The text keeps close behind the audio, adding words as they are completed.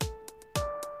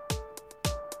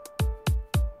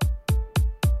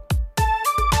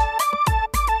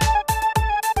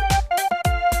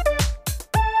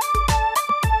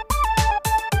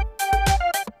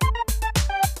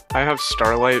I have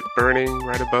starlight burning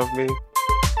right above me.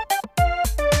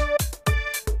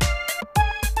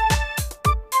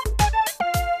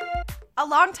 A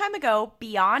long time ago,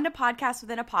 beyond a podcast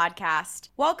within a podcast,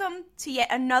 welcome to yet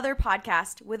another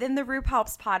podcast within the Rube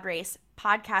Helps Pod Race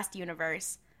podcast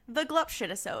universe, the Glup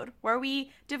Shitasode, where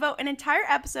we devote an entire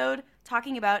episode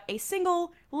talking about a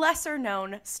single,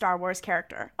 lesser-known Star Wars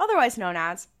character, otherwise known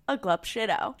as a Glup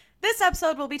Shito. This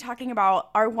episode we'll be talking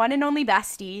about our one and only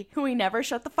bestie, who we never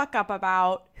shut the fuck up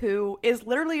about, who is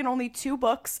literally in only 2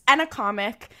 books and a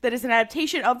comic that is an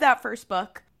adaptation of that first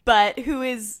book, but who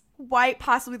is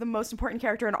possibly the most important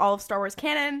character in all of Star Wars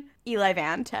canon, Eli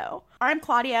Vanto. I'm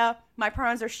Claudia. My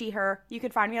pronouns are she, her. You can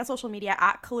find me on social media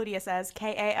at Kaludia Says,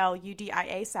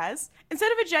 Kaludia Says.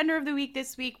 Instead of a gender of the week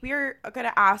this week, we're going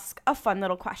to ask a fun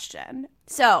little question.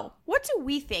 So, what do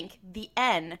we think the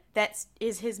N that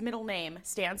is his middle name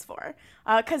stands for?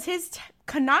 Because his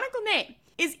canonical name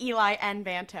is Eli N.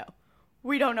 Vanto.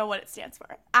 We don't know what it stands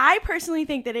for. I personally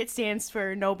think that it stands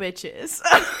for no bitches.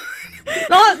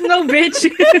 Not no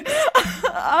bitches.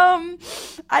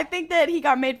 I think that he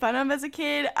got made fun of as a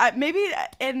kid.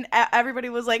 And everybody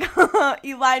was like,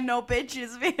 Eli no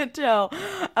bitches, Vanto.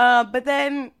 But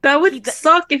then that would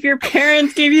suck if your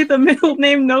parents gave you the middle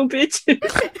name no bitches.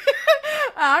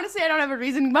 Honestly, I don't have a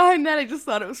reason behind that. I just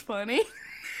thought it was funny.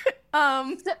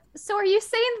 So are you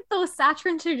saying that the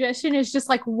Lasatron tradition is just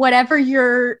like whatever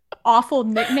your awful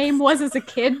nickname was as a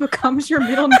kid becomes your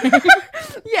middle name?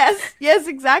 Yes,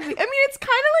 exactly. I mean, it's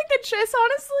kind of like the Chiss,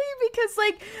 honestly, because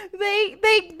like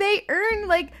they earn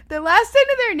like the last end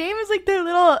of their name is like their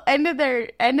little end of their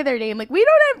name. Like we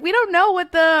don't know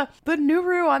what the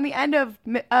Nuru on the end of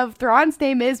Thrawn's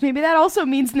name is. Maybe that also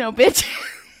means no bitch.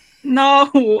 No,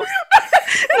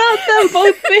 not them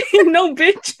both saying no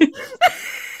bitches.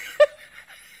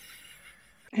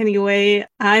 Anyway,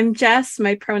 I'm Jess.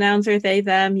 My pronouns are they,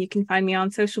 them. You can find me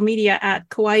on social media at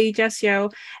Kawaii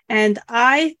Jessyo. And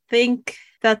I think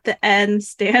that the N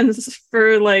stands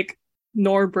for like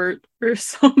Norbert or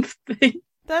something.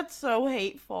 That's so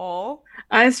hateful.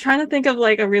 I was trying to think of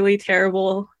like a really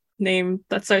terrible name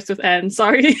that starts with N.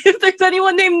 Sorry if there's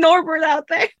anyone named Norbert out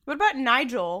there. What about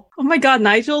Nigel? Oh my god,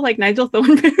 Nigel? Like Nigel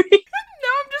Thornberry? No,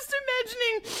 I'm just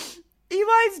imagining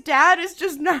Eli's dad is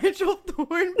just Nigel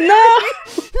Thornberry. No!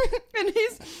 And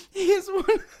he's one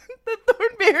of the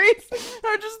Thornberries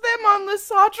are just them on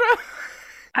Lasatra.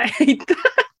 I hate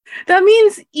that. That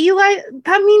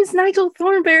means Nigel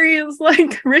Thornberry is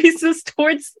like racist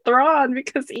towards Thrawn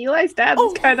because Eli's dad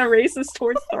is kind of racist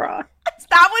towards Thrawn.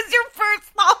 That was your first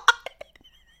thought.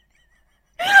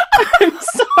 I'm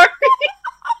sorry.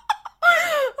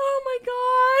 Oh my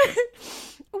god.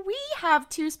 We have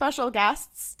 2 special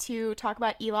guests to talk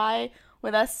about Eli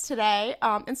with us today.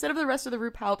 Instead of the rest of the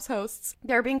Rube Helps hosts,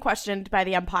 they're being questioned by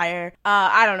the Empire.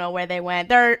 I don't know where they went.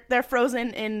 They're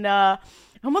frozen in I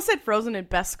almost said frozen in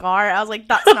Beskar. I was like,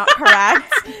 that's not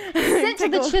correct. Sent to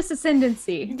the Chiss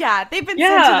Ascendancy. Yeah, they've been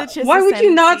sent to the Chiss Ascendancy. Why would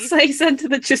you not say sent to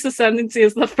the Chiss Ascendancy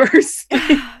as the first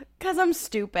thing? Because I'm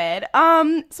stupid.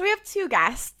 So we have 2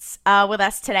 guests with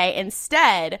us today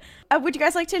instead. Would you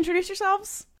guys like to introduce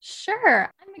yourselves? Sure.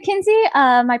 I'm Mackenzie.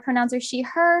 My pronouns are she,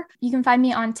 her. You can find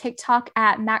me on TikTok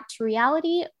at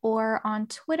Mac2Reality or on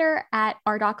Twitter at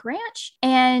Ardoc Ranch.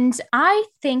 And I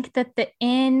think that the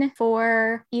N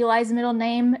for Eli's middle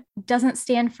name doesn't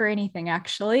stand for anything,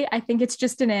 actually. I think it's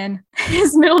just an N.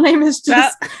 His middle name is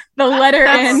just the letter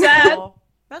N.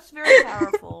 That's very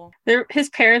powerful. His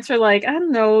parents are like, I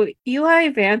don't know, Eli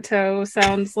Vanto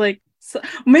sounds like...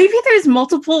 maybe there's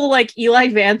multiple like Eli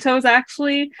Vantos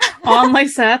actually on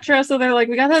Lysatra, so they're like,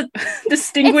 we gotta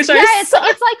distinguish our it's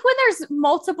like when there's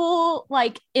multiple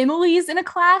like Emilys in a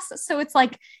class, so it's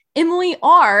like Emily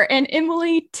R and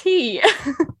Emily T.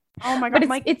 Oh my god,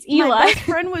 it's Eli. My best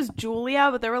friend was Julia,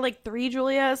 but there were like 3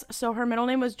 Julias, so her middle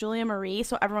name was Julia Marie,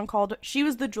 so everyone she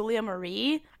was the Julia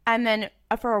Marie, and then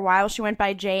for a while she went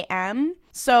by JM.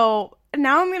 So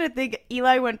now I'm gonna think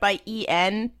Eli went by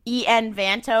EN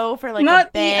Vanto for like a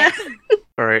bit.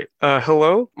 All right.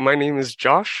 Hello, my name is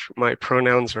Josh. My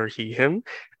pronouns are he, him.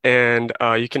 And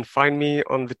you can find me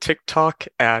on the TikTok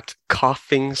at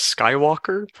Coughing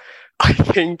Skywalker. I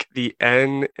think the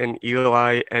N in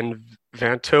Eli and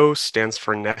Vanto stands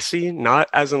for Nessie, not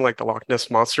as in like the Loch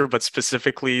Ness Monster, but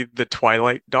specifically the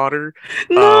Twilight daughter.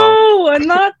 No,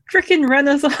 not freaking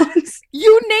Renaissance.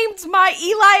 You named my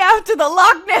Eli after the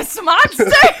Loch Ness Monster.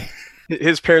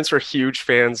 His parents were huge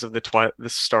fans of the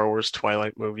Star Wars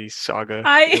Twilight movie saga.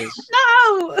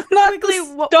 No, not quickly.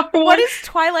 Star Wars. What is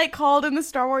Twilight called in the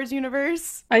Star Wars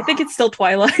universe? I think it's still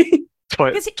Twilight.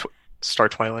 Star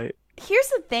Twilight. Here's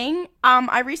the thing.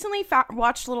 I recently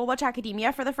watched Little Witch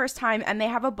Academia for the first time, and they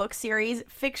have a book series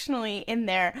fictionally in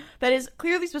there that is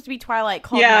clearly supposed to be Twilight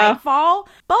called Nightfall,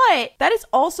 but that is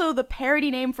also the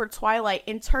parody name for Twilight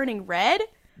in Turning Red.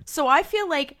 So I feel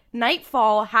like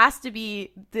Nightfall has to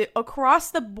be the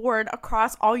across the board,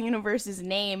 across all universes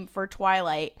name for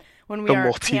Twilight. When we the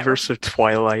multiverse of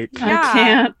Twilight. Yeah, I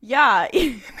can't. Yeah.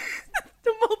 The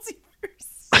multiverse.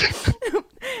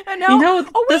 And now,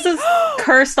 this is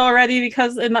cursed already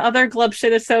because in the other Glub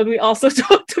Shit episode, we also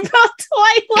talked about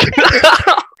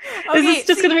Twilight. Is this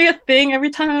just going to be a thing? Every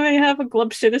time I have a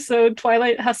Glub Shit episode,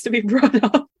 Twilight has to be brought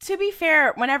up. To be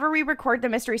fair, whenever we record the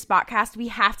Mystery Spotcast, we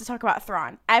have to talk about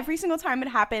Thrawn. Every single time it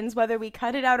happens, whether we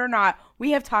cut it out or not,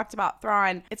 we have talked about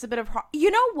Thrawn. It's a bit of... You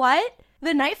know what?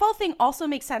 The Nightfall thing also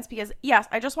makes sense because, yes,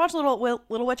 I just watched Little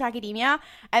Witch Academia,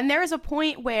 and there is a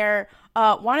point where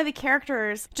one of the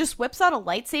characters just whips out a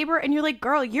lightsaber, and you're like,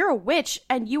 girl, you're a witch,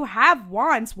 and you have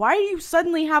wands. Why do you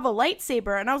suddenly have a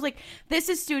lightsaber? And I was like, this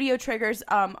is Studio Trigger's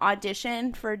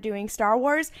audition for doing Star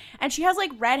Wars, and she has, like,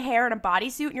 red hair and a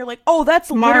bodysuit, and you're like, oh, that's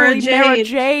literally Mara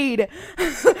Jade.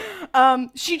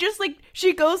 She just, like,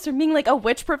 she goes from being, like, a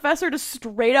witch professor to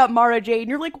straight up Mara Jade, and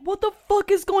you're like, what the fuck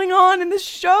is going on in this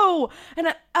show?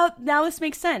 And now this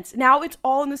makes sense. Now it's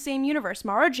all in the same universe.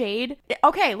 Mara Jade.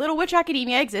 Okay, Little Witch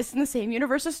Academia exists in the same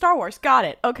universe as Star Wars. Got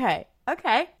it. Okay,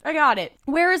 I got it.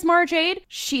 Where is Mara Jade?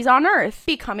 She's on Earth,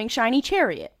 becoming Shiny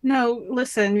Chariot. No,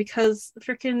 listen, because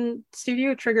freaking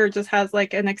Studio Trigger just has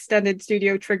like an extended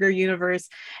Studio Trigger universe,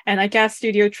 and I guess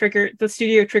the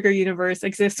Studio Trigger universe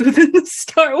exists within the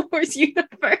Star Wars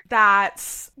universe.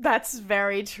 That's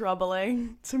very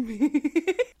troubling to me.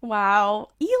 Wow.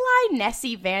 Eli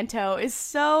Nessie Vanto is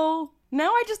so... Now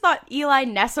I just thought Eli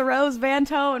Nessaros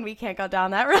Vanto, and we can't go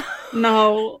down that road.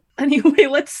 No. Anyway,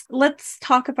 let's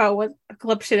talk about what a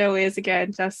Glupshido is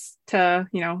again, just to,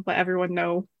 let everyone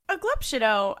know. A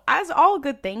Glupshido, as all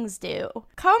good things do,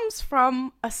 comes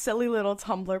from a silly little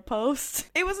Tumblr post.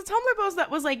 It was a Tumblr post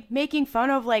that was, like, making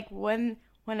fun of, like, when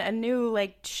a new,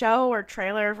 like, show or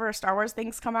trailer for Star Wars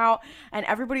things come out, and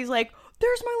everybody's like,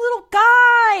 there's my little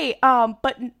guy!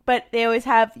 But they always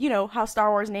have, how Star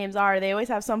Wars names are. They always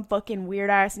have some fucking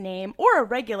weird-ass name, or a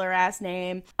regular-ass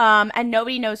name, and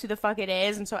nobody knows who the fuck it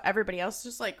is, and so everybody else is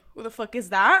just like, who the fuck is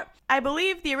that? I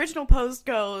believe the original post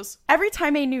goes, every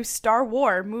time a new Star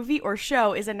Wars movie or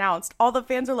show is announced, all the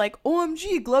fans are like,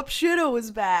 OMG, Glupshido is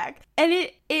back! And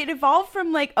it evolved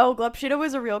from, like, oh, Glupshido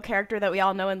is a real character that we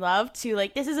all know and love, to,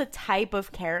 like, this is a type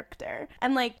of character.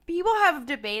 And, like, people have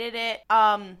debated it,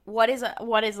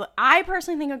 I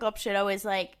personally think a Glupshido is,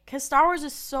 like, because Star Wars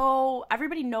is so,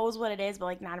 everybody knows what it is, but,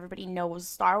 like, not everybody knows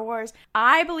Star Wars.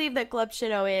 I believe that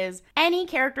Glupshido is any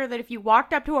character that if you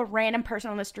walked up to a random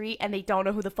person on the street and they don't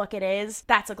know who the fuck it is,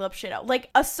 that's a Glupshido.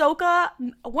 Like, Ahsoka,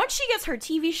 once she gets her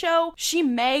TV show, she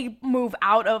may move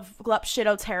out of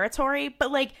Glupshido territory,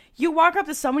 but, like, you walk up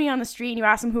to somebody on the street and you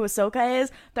ask them who Ahsoka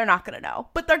is, they're not gonna know.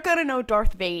 But they're gonna know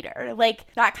Darth Vader.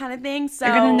 Like, that kind of thing. So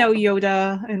they're gonna know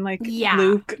Yoda and, like,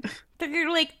 Luke.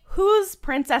 They're like, who's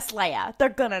Princess Leia? They're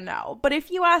gonna know. But if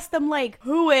you ask them, like,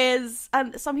 who is...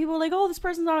 And some people are like, oh, this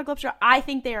person's not a Glupshido. I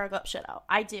think they are a Glupshido.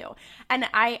 I do. And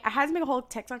I had to make a whole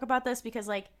TikTok about this because,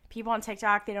 like, people on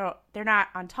TikTok, they're not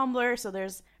on Tumblr, so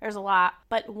there's a lot.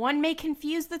 But one may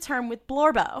confuse the term with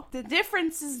Blorbo. The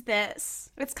difference is this.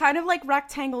 It's kind of like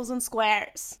rectangles and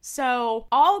squares. So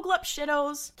all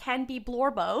Glupshidos can be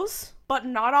Blorbos, but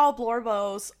not all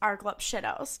Blorbos are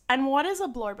Glupshidos. And what is a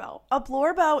Blorbo? A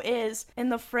Blorbo is, in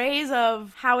the phrase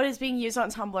of how it is being used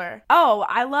on Tumblr, oh,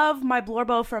 I love my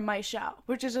Blorbo from my show,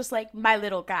 which is just like my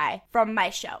little guy from my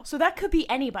show. So that could be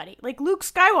anybody. Like Luke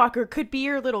Skywalker could be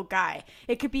your little guy.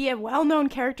 It could be a well-known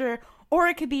character, or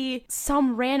it could be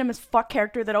some random as fuck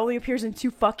character that only appears in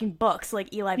 2 fucking books,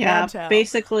 like Eli Vanto. Yeah,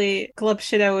 basically,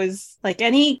 Glupshido is like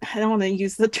any, I don't want to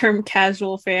use the term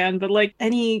casual fan, but like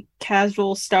any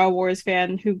casual Star Wars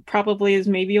fan who probably has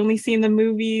maybe only seen the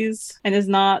movies and is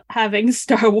not having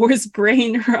Star Wars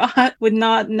brain rot would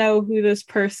not know who this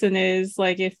person is.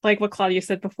 Like if, like what Claudia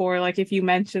said before, like if you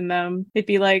mention them, it'd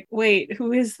be like, wait,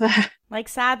 who is that? Like,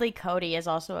 sadly, Cody is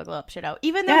also a Glupshido,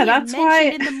 even though he's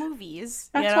mentioned in the movies.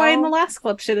 That's why in the last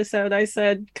Glupshido episode I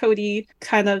said Cody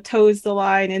kind of toes the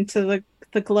line into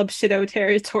the Glupshido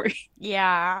territory.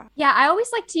 Yeah. Yeah, I always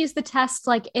like to use the test,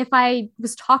 like, if I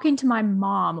was talking to my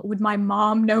mom, would my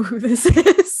mom know who this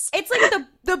is? It's like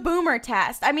the boomer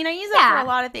test. I mean, I use it for a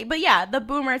lot of things. But yeah, the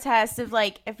boomer test of,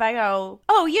 like, if I go,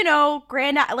 oh,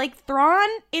 like, Thrawn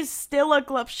is still a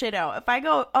Glupshido. If I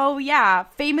go, oh, yeah,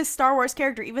 famous Star Wars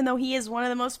character, even though he is one of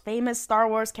the most famous Star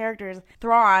Wars characters,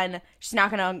 Thrawn, she's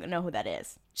not going to know who that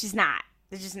is. She's not.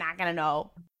 They're just not gonna know.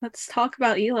 Let's talk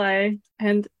about Eli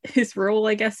and his role,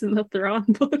 I guess, in the Thrawn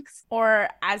books. Or,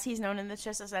 as he's known in the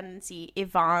Chiss Ascendancy,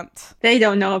 Evant. They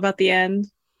don't know about the end.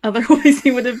 Otherwise, he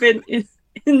would have been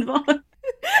involved. No!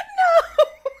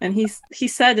 And he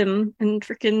said in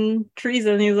freaking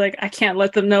treason, he's like, I can't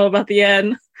let them know about the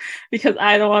end because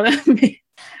I don't want to be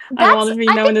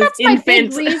known as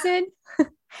infant. Reason.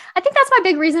 I think that's my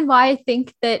big reason why I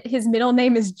think that his middle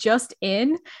name is just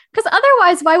In. Because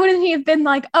otherwise, why wouldn't he have been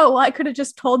like, oh, well, I could have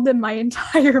just told them my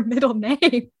entire middle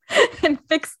name and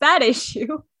fixed that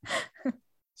issue.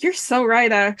 You're so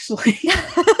right, actually.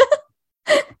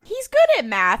 He's good at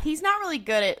math. He's not really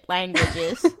good at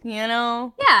languages, you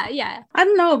know? Yeah. I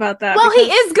don't know about that. Well, he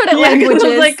is good at languages.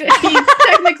 Like, he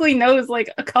technically knows like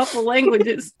a couple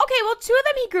languages. Okay, well, 2 of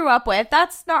them he grew up with.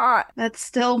 That's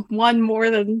still one more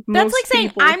than most That's like saying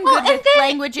people. I'm good with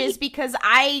languages because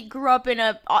I grew up in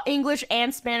a English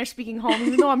and Spanish speaking home,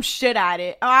 even though I'm shit at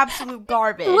it. I'm absolute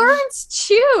garbage. Learns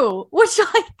Chew, which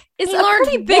is he a learned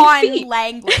pretty big one feat.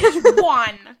 language.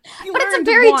 One. But it's a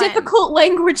very difficult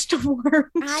language to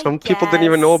learn. Some people didn't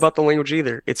even know about the language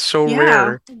either. It's so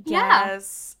rare.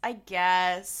 I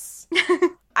guess.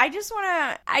 I just want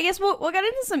to, I guess we'll get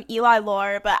into some Eli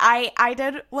lore, but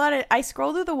I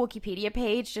scrolled through the Wikipedia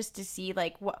page just to see,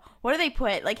 like, what do they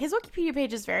put? Like, his Wikipedia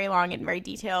page is very long and very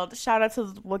detailed. Shout out to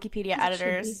the Wikipedia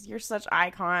editors. You're such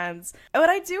icons.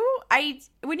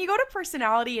 When you go to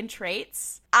personality and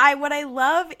traits, what I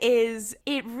love is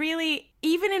it really,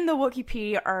 even in the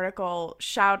Wikipedia article,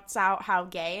 shouts out how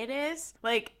gay it is.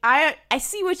 Like, I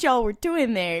see what y'all were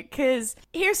doing there, because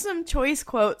here's some choice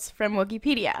quotes from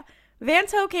Wikipedia.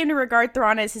 Vanto came to regard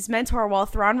Thrawn as his mentor, while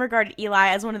Thrawn regarded Eli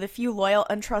as one of the few loyal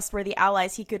and trustworthy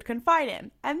allies he could confide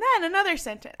in. And then another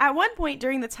sentence. At one point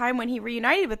during the time when he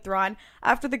reunited with Thrawn,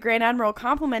 after the Grand Admiral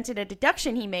complimented a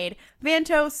deduction he made,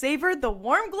 Vanto savored the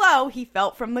warm glow he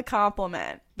felt from the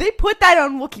compliment. They put that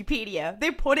on Wikipedia.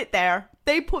 They put it there.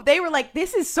 They were like,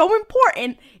 this is so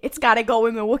important, it's gotta go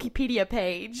in the Wikipedia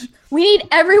page. We need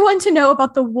everyone to know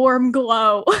about the warm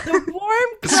glow. The warm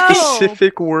The glow.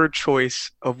 specific word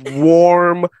choice of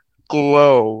warm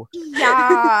glow.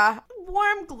 Yeah.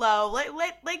 Warm glow.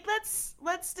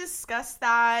 Let's discuss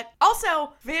that.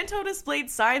 Also, Vanto displayed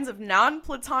signs of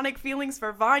non-platonic feelings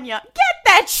for Vanya. Get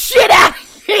that shit out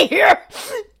of here!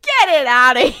 Get it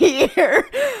out of here!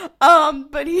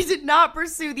 But he did not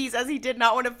pursue these as he did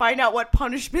not want to find out what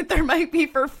punishment there might be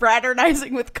for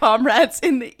fraternizing with comrades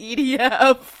in the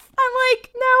EDF. I'm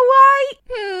like, now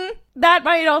why? That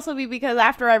might also be because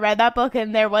after I read that book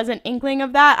and there was an inkling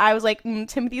of that, I was like,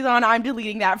 Timothy Zahn, I'm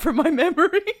deleting that from my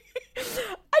memory.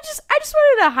 I just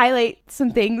wanted to highlight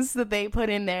some things that they put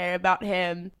in there about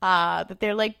him. That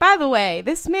they're like, by the way,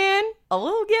 this man, a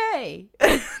little gay.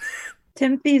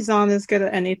 Timothy Zahn is good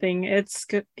at anything. It's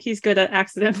good. He's good at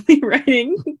accidentally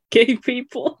writing gay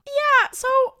people. Yeah, so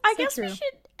I guess true. we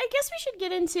should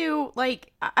get into,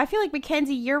 like, I feel like,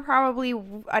 Mackenzie, you're probably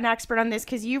an expert on this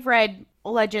because you've read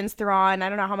Legends Thrawn. I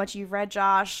don't know how much you've read,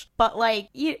 Josh, but, like,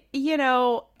 you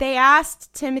know, they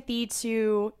asked Timothy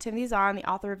Zahn, the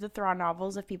author of the Thrawn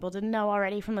novels, if people didn't know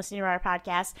already from listening to our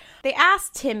podcast, they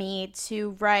asked Timmy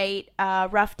to write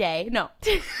Rough Day. No.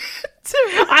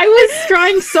 I was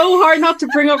trying so hard not to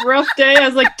bring up Rough Day. I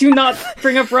was like, do not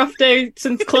bring up Rough Day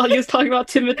since Claudia's talking about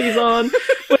Timothy Zahn.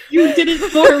 But you did it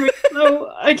for me,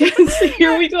 so I guess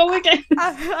here we go again.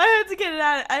 I had to get it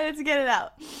out.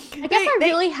 I guess I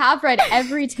really have read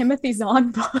every Timothy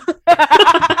Zahn book.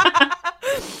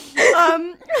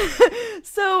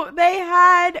 So they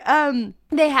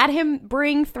had him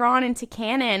bring Thrawn into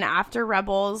canon after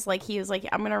Rebels. Like, he was like,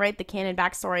 I'm gonna write the canon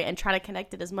backstory and try to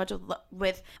connect it as much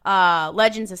with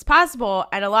Legends as possible.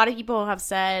 And a lot of people have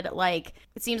said, like,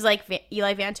 it seems like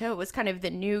Eli Vanto was kind of the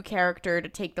new character to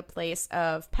take the place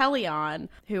of Pelion,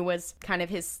 who was kind of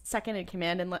his second in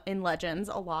command in Legends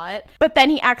a lot. But then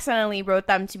he accidentally wrote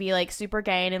them to be, like, super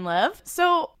gay and in love.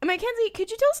 So, Mackenzie, could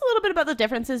you tell us a little bit about the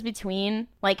differences between,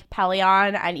 like,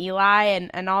 Pelion and Eli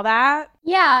and all that?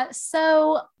 Yeah,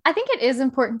 so I think it is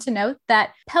important to note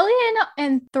that Pelion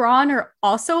and Thrawn are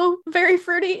also very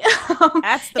fruity.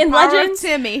 That's the in power Legends. of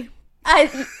Timmy.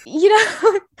 That's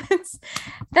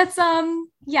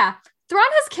yeah. Thrawn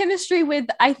has chemistry with,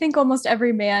 I think, almost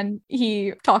every man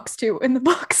he talks to in the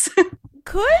books.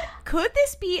 Could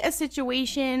this be a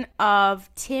situation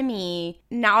of Timmy,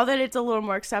 now that it's a little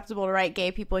more acceptable to write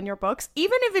gay people in your books,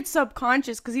 even if it's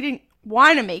subconscious because he didn't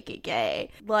want to make it gay,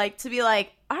 like, to be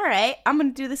like, all right, I'm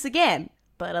gonna do this again,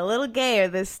 but a little gayer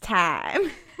this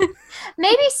time?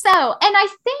 Maybe so. And I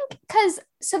think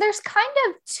so there's kind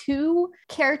of two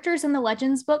characters in the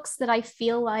Legends books that I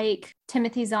feel like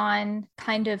Timothy Zahn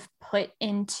kind of put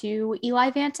into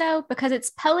Eli Vanto, because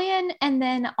it's Pelion, and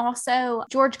then also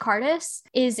George Cardis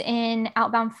is in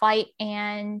Outbound Flight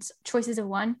and Choices of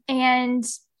One. And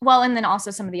and then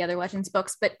also some of the other Legends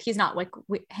books, but he's not like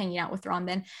hanging out with Thrawn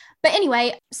then. But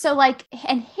anyway, so like,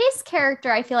 and his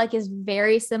character I feel like is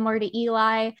very similar to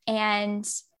Eli. And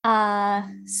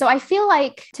so I feel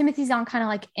like Timothy Zahn kind of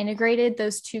like integrated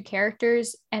those two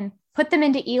characters and put them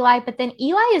into Eli, but then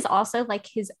Eli is also like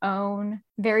his own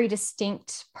very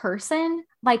distinct person.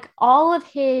 Like all of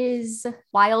his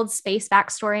wild space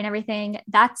backstory and everything,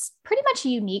 that's pretty much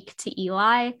unique to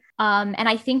Eli. And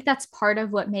I think that's part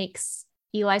of what makes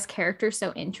Eli's character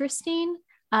so interesting,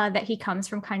 that he comes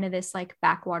from kind of this like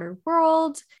backwater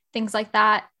world, things like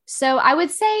that. So I would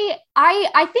say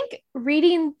I think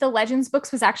reading the Legends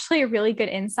books was actually a really good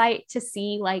insight to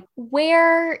see like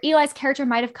where Eli's character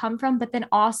might have come from, but then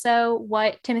also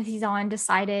what Timothy Zahn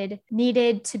decided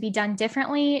needed to be done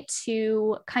differently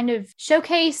to kind of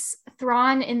showcase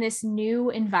Thrawn in this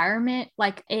new environment,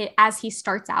 like as he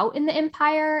starts out in the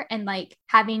Empire and like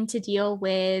having to deal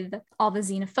with all the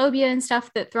xenophobia and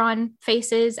stuff that Thrawn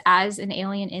faces as an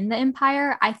alien in the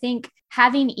Empire. I think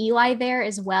having Eli there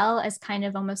as well as kind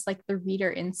of almost like the reader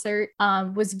insert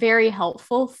was very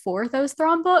helpful for those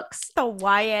Thrawn books. The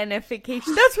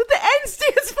YNification. That's what the N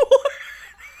stands for.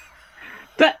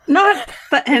 But not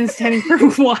the N standing for YN.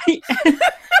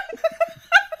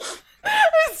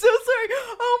 I'm so sorry.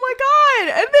 Oh my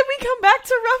god. And then we come back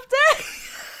to Rough Day.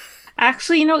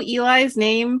 Actually, you know, Eli's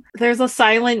name, there's a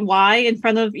silent Y in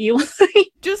front of Eli.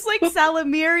 Just like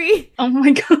Salamiri. Oh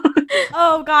my god.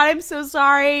 Oh god, I'm so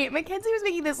sorry. Mackenzie was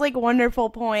making this like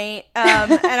wonderful point.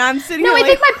 And I'm sitting here I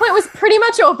think my point was pretty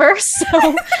much over. So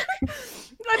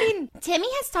I mean, Timmy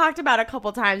has talked about a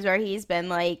couple times where he's been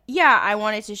like, yeah, I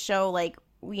wanted to show like,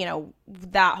 you know,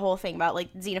 that whole thing about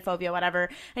like xenophobia, whatever.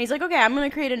 And he's like, okay, I'm going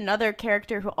to create another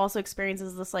character who also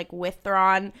experiences this like with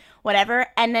Thrawn, whatever.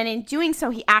 And then in doing so,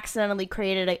 he accidentally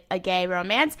created a gay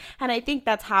romance. And I think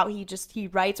that's how he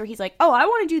writes, where he's like, oh, I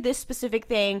want to do this specific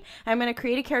thing. I'm going to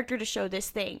create a character to show this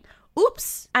thing.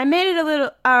 Oops, I made it a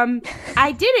little,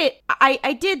 I did it.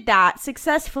 I did that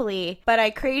successfully, but I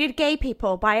created gay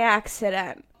people by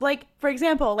accident. Like, for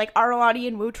example, like Arlani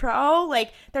and Wootro,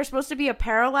 like they're supposed to be a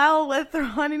parallel with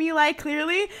Thrawn and Eli,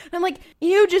 clearly. And I'm like,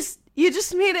 you just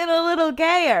made it a little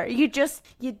gayer. You just,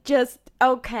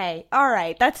 okay, all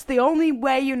right. That's the only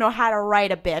way you know how to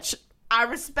write a bitch. I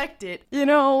respect it. You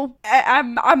know,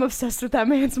 I'm obsessed with that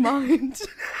man's mind.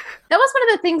 That was one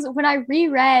of the things when I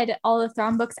reread all the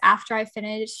Thrawn books after I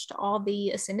finished all the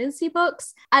Ascendancy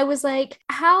books. I was like,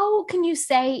 how can you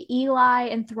say Eli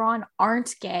and Thrawn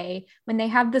aren't gay when they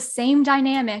have the same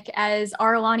dynamic as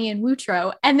Arlani and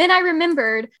Wootro? And then I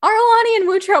remembered Arlani and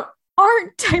Wootro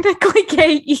aren't technically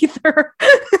gay either.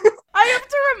 I have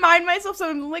to remind myself, so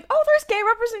I'm like, oh, there's gay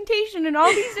representation in all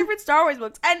these different Star Wars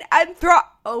books. And Thrawn,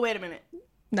 oh, wait a minute.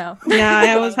 No. Yeah,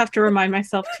 I always have to remind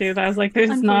myself too that I was like,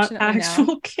 there's not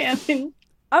actual canon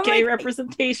gay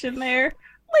representation there.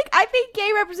 Like, I think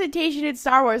gay representation in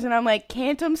Star Wars, and I'm like,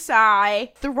 Cantum Psy,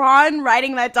 Thrawn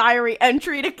writing that diary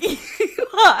entry to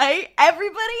Eli,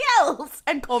 everybody else,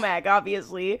 and Comac,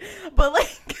 obviously. But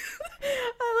like,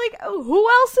 I'm like, oh, who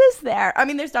else is there? I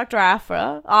mean, there's Dr.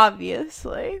 Aphra,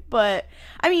 obviously, but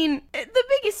I mean, the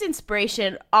biggest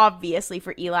inspiration, obviously,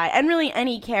 for Eli, and really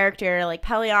any character like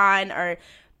Pelion, or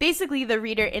basically the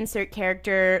reader insert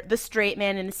character, the straight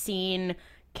man in the scene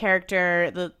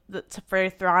character, the for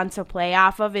Thrawn to play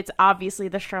off of, it's obviously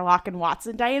the Sherlock and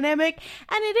Watson dynamic,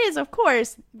 and it is, of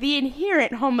course, the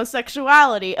inherent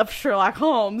homosexuality of Sherlock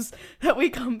Holmes that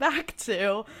we come back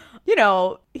to. You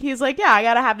know, he's like, yeah, I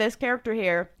gotta have this character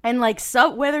here, and like,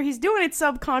 whether he's doing it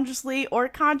subconsciously or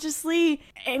consciously,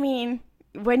 I mean,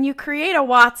 when you create a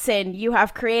Watson, you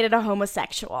have created a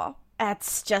homosexual.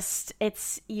 That's just,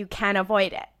 you can't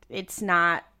avoid it. It's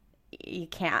not, you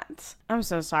can't. I'm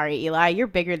so sorry, Eli. You're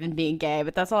bigger than being gay,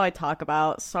 but that's all I talk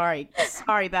about. Sorry,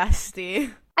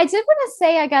 bestie. I did want to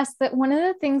say, I guess, that one of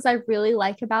the things I really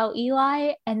like about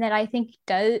Eli, and that I think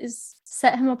does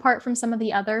set him apart from some of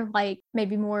the other, like,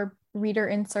 maybe more reader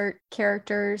insert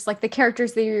characters, like the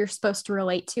characters that you're supposed to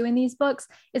relate to in these books,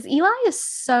 is Eli is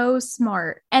so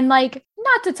smart. And like,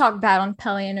 not to talk bad on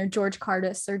Pelion or George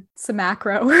Cardis or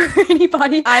Samacro or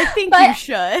anybody. I think you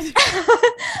should.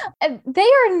 They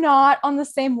are not on the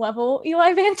same level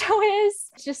Eli Vanto is.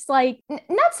 Just like,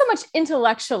 not so much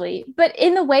intellectually, but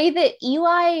in the way that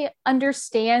Eli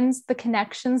understands the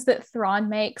connections that Thrawn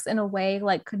makes in a way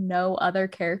like no other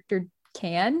character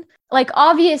can. Like,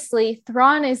 obviously,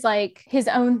 Thrawn is like his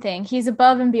own thing. He's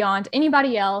above and beyond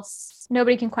anybody else.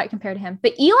 Nobody can quite compare to him.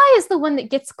 But Eli is the one that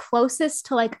gets closest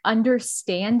to like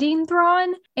understanding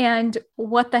Thrawn and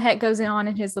what the heck goes on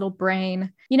in his little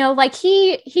brain. You know, like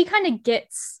he kind of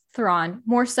gets Thrawn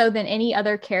more so than any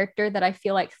other character that I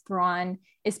feel like Thrawn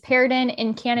is paired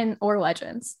in canon or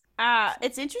Legends.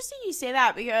 It's interesting you say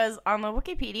that because on the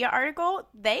Wikipedia article,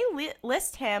 they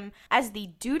list him as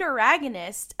the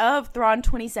deuteragonist of Thrawn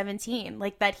 2017.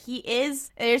 Like that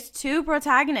there's two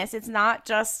protagonists. It's not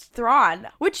just Thrawn,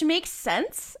 which makes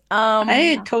sense.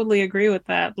 I totally agree with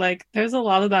that. Like there's a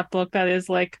lot of that book that is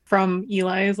like from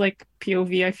Eli's like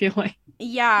POV, I feel like.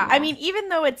 Yeah, I mean, even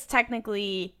though it's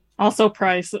technically... Also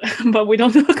Price, but we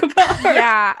don't talk about her.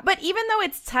 Yeah, but even though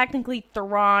it's technically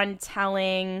Thrawn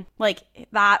telling, like,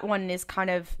 that one is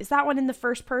kind of... Is that one in the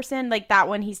first person? Like, that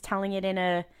one he's telling it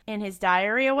in his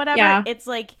diary or whatever? Yeah. It's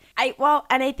like...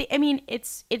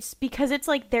 It's because it's,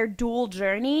 like, their dual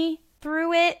journey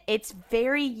through it. It's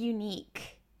very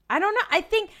unique. I don't know. I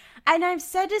think... And I've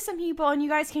said to some people, and you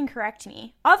guys can correct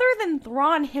me, other than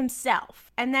Thrawn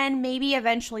himself, and then maybe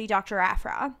eventually Dr.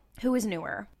 Aphra, who is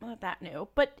newer. Not that new,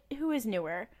 but who is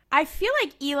newer. I feel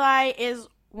like Eli is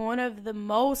one of the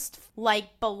most,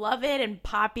 like, beloved and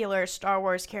popular Star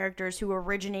Wars characters who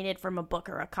originated from a book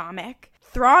or a comic.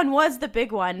 Thrawn was the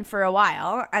big one for a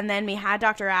while, and then we had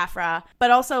Dr. Aphra, but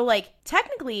also, like,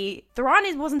 technically,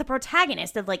 Thrawn wasn't the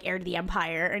protagonist of, like, Heir to the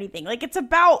Empire or anything. Like, it's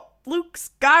about Luke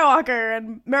Skywalker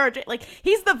and Mara Jade. Like,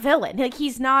 he's the villain. Like,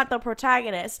 he's not the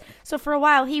protagonist. So for a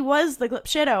while, he was the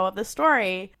Glipshido of the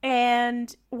story.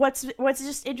 And what's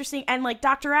just interesting, and, like,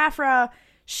 Dr. Aphra...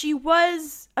 She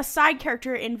was a side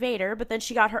character in Vader, but then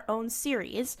she got her own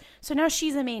series. So now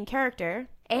she's a main character.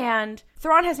 And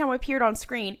Thrawn has now appeared on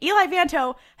screen. Eli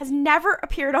Vanto has never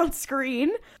appeared on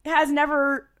screen, has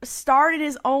never starred in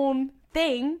his own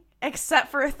thing, except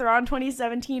for Thrawn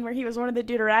 2017, where he was one of the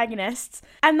deuteragonists.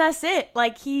 And that's it.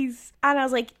 Like, and I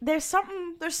was like, there's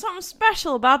something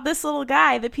special about this little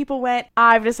guy that people went,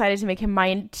 I've decided to make him my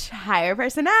entire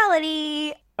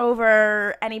personality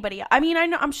over anybody. I mean,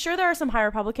 I'm sure there are some High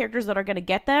Republic characters that are going to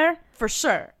get there, for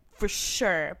sure.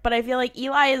 But I feel like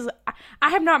I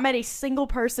have not met a single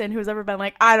person who's ever been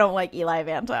like, I don't like Eli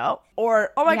Vanto. Or,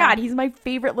 oh my God, he's my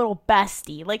favorite little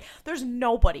bestie. Like, there's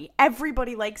nobody.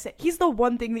 Everybody likes it. He's the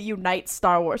one thing that unites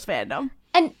Star Wars fandom.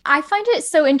 And I find it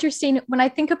so interesting when I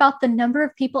think about the number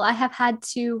of people I have had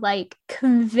to like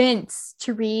convince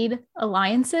to read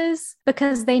Alliances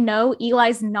because they know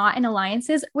Eli's not in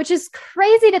Alliances, which is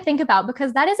crazy to think about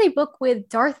because that is a book with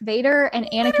Darth Vader and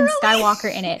Anakin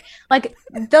Skywalker in it. Like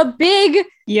the big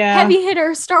heavy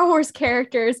hitter Star Wars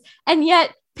characters. And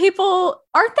yet people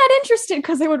aren't that interested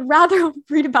because they would rather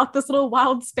read about this little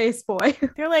wild space boy.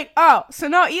 They're like, oh, so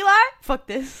no Eli? Fuck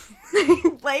this.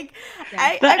 Like,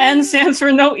 yeah. The N stands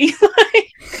for no Eli.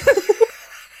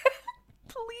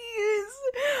 Please.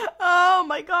 Oh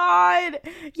my God.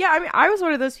 Yeah, I mean, I was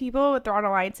one of those people with Thrawn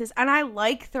Alliances, and I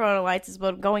like Thrawn Alliances,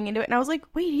 but going into it, and I was like,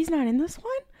 wait, he's not in this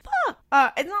one?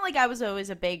 Fuck. It's not like I was always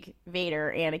a big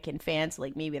Vader Anakin fan, so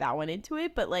like maybe that went into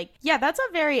it, but like, yeah, that's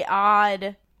a very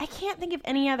odd... I can't think of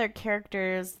any other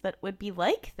characters that would be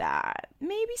like that.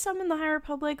 Maybe some in the High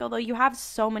Republic, although you have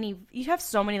so many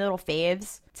little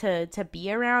faves to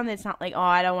be around. It's not like, oh,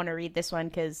 I don't want to read this one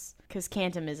because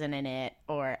Cantum isn't in it.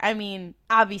 Or, I mean,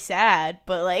 I'll be sad,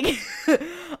 but like,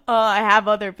 I have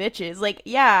other bitches. Like,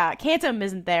 yeah, Cantum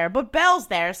isn't there, but Belle's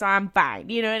there, so I'm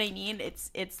fine. You know what I mean?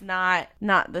 It's not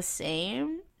the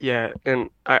same. Yeah,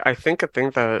 and I think a thing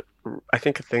that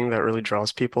really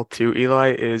draws people to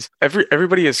Eli is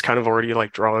everybody is kind of already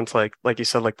like drawn to like you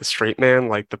said, like the straight man,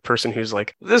 like the person who's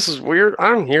like, this is weird,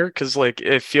 I'm here, because like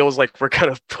it feels like we're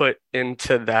kind of put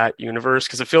into that universe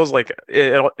because it feels like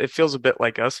it feels a bit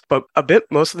like us, but a bit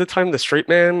most of the time the straight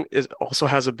man also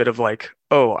has a bit of like,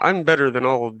 oh, I'm better than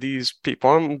all of these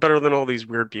people, I'm better than all these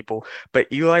weird people. But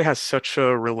Eli has such a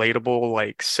relatable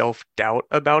like self-doubt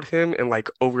about him and like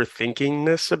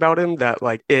overthinkingness about him that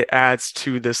like it adds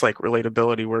to this like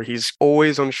relatability where he's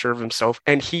always unsure of himself,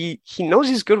 and he knows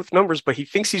he's good with numbers, but he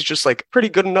thinks he's just like pretty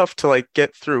good enough to like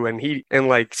get through, and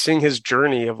like seeing his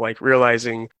journey of like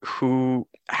realizing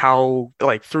how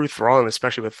like through Thrawn,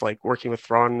 especially with like working with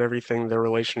Thrawn and everything, their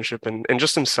relationship and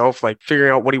just himself, like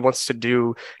figuring out what he wants to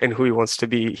do and who he wants to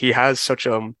be. He has such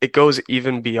it goes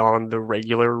even beyond the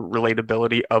regular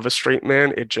relatability of a straight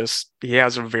man. He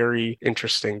has a very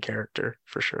interesting character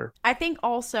for sure. I think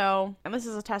also, and this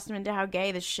is a testament to how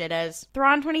gay this shit is,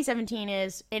 Thrawn 2017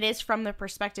 is from the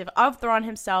perspective of Thrawn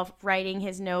himself writing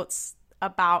his notes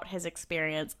about his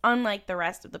experience, unlike the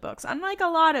rest of the books, unlike a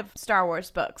lot of Star Wars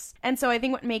books. And so I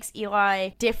think what makes Eli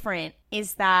different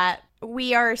is that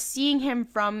we are seeing him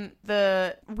from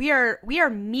we are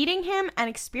meeting him and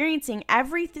experiencing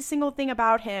every single thing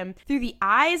about him through the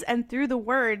eyes and through the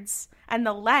words and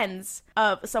the lens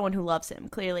of someone who loves him,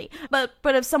 clearly, but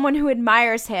of someone who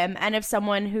admires him, and of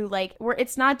someone who, like,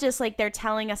 it's not just like they're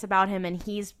telling us about him and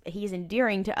he's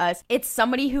endearing to us. It's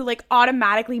somebody who, like,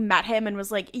 automatically met him and was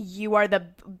like, you are the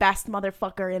best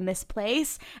motherfucker in this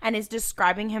place, and is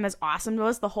describing him as awesome to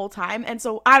us the whole time. And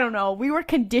so, I don't know, we were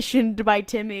conditioned by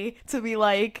Timmy to be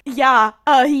like, yeah,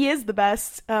 he is the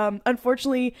best.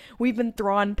 Unfortunately, we've been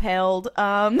Thrawn-pilled.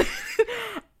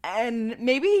 And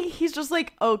maybe he's just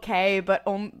like okay, but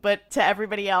to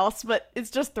everybody else, but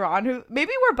it's just Thrawn who,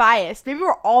 maybe we're biased, maybe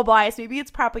we're all biased, maybe it's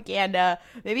propaganda,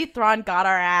 maybe Thrawn got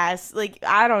our ass, like,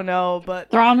 I don't know, but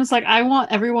Thrawn was like, I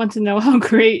want everyone to know how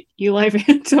great Eli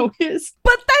Vanto is.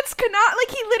 But that's like,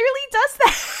 he literally does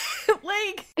that.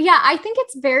 Like, yeah, I think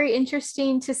it's very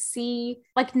interesting to see,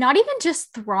 like, not even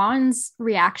just Thrawn's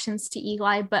reactions to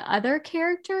Eli, but other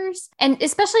characters, and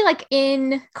especially like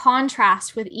in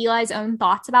contrast with Eli's own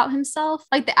thoughts about himself.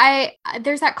 Like,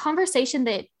 there's that conversation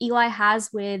that Eli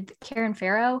has with Karen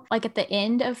Farrow, like at the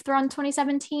end of Thrawn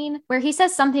 2017, where he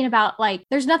says something about, like,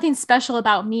 there's nothing special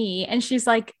about me, and she's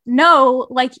like, no,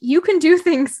 like, you can do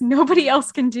things nobody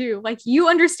else can do, like, you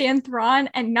understand Thrawn,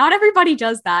 and not everybody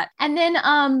does that. And then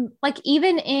like,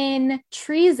 even in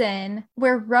Treason,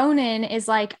 where Ronan is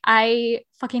like, I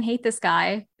fucking hate this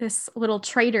guy, this little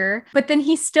traitor, but then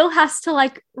he still has to,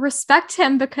 like, respect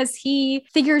him because he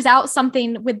figures out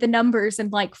something with the numbers in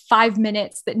like 5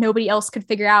 minutes that nobody else could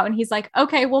figure out, and he's like,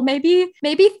 okay, well, maybe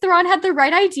Thrawn had the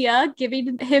right idea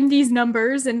giving him these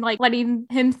numbers and, like, letting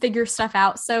him figure stuff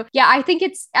out. So yeah, I think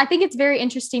it's very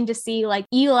interesting to see, like,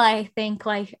 Eli think,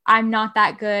 like, I'm not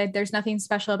that good, there's nothing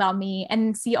special about me,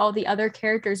 and see all the other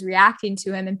characters reacting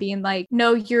to him and being like,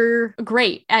 no, you're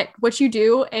great at what you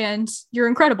do and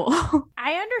you're incredible.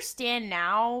 I understand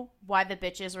now why the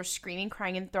bitches were screaming,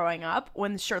 crying, and throwing up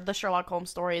when the Sherlock Holmes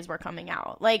stories were coming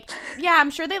out. Like, yeah,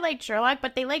 I'm sure they liked Sherlock,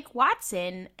 but they like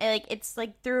Watson. Like, it's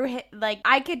like through, like,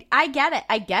 I get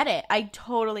it. I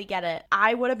totally get it.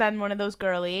 I would have been one of those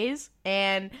girlies,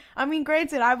 and I mean,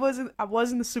 granted, I wasn't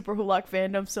the Super Hulk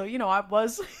fandom, so, you know, I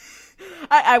was.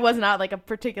 I was not like a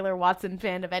particular Watson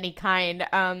fan of any kind.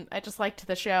 I just liked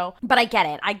the show, but I get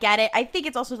it. I think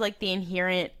it's also like the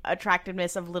inherent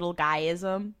attractiveness of little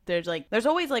guyism. There's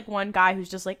always like one guy who's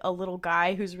just like a little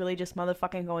guy who's really just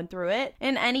motherfucking going through it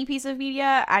in any piece of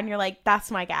media, and you're like,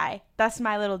 that's my guy. That's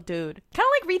my little dude. Kind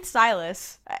of like Reed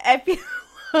Silas. I feel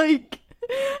like.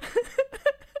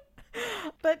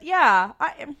 But yeah,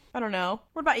 I don't know.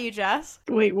 What about you, Jess?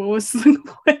 Wait, what was the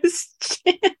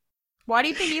question? Why do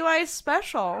you think Eli is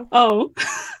special? Oh,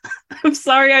 I'm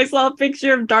sorry. I saw a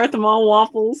picture of Darth Maul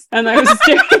waffles, and I was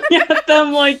staring at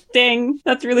them like, dang,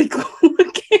 that's really cool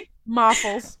looking.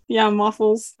 Moffles. Yeah,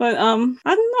 Moffles. But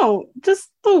I don't know. Just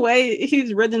the way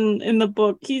he's written in the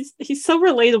book, he's so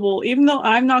relatable. Even though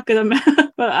I'm not good at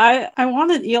math, but I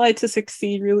wanted Eli to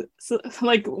succeed. Really, so,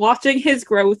 like, watching his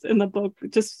growth in the book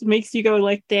just makes you go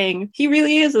like, dang, he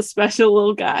really is a special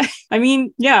little guy. I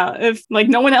mean, yeah, if like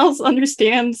no one else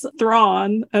understands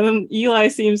Thrawn, and then Eli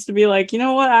seems to be like, you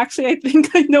know what? Actually, I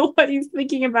think I know what he's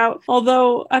thinking about.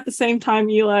 Although at the same time,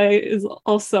 Eli is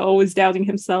also always doubting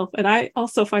himself, and I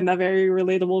also find that very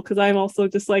relatable because I'm also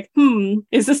just like,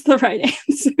 is this the right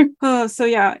answer? So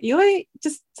yeah, Eli,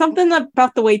 just something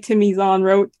about the way Timmy Zahn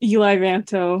wrote Eli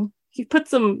Vanto. He put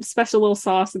some special little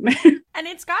sauce in there. And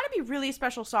it's got to be really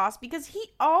special sauce because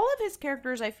all of his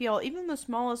characters, I feel, even the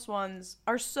smallest ones,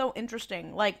 are so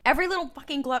interesting. Like, every little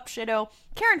fucking glup shitto.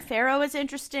 Karen Farrow is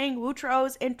interesting. Wutro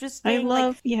is interesting. Every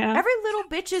little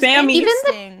bitch is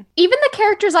interesting. Even the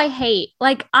characters I hate.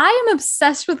 Like, I am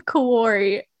obsessed with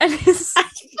Kalori and his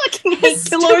fucking hate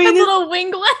Kalori little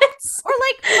winglets. Or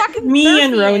like fucking me Thurfian.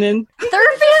 And Ronan.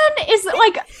 Thurfian is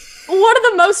like one of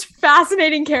the most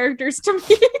fascinating characters to me.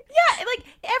 Yeah, like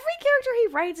every character he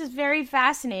writes is very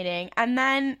fascinating. And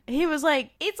then he was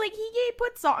like, it's like he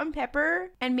put salt and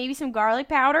pepper and maybe some garlic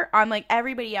powder on like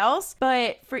everybody else.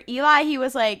 But for Eli, he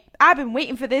was like, I've been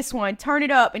waiting for this one. Turn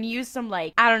it up and use some,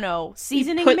 like, I don't know,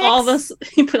 seasoning mix.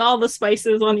 He put all the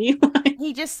spices on Eli.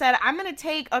 He just said, I'm going to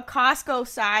take a Costco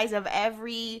size of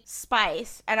every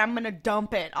spice and I'm going to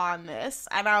dump it on this.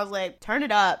 And I was like, turn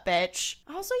it up, bitch.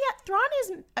 Also, yeah,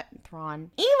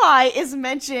 Eli is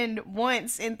mentioned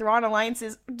once in Thrawn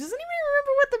Alliances. Doesn't even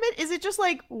remember is it just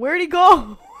like, where'd he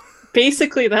go?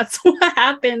 Basically, that's what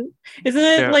happened. Isn't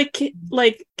it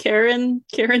like Karen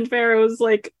Farrow's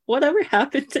like, whatever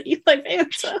happened to Eli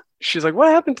Vanta? She's like,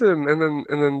 what happened to him? And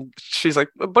then she's like,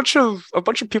 a bunch of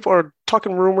people are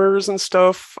talking rumors and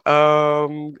stuff.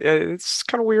 It's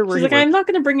kind of weird where She's he like, went. I'm not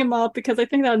gonna bring him up because I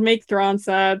think that would make Thrawn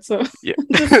sad. So Yeah.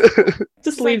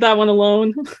 just leave that one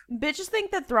alone. Bitches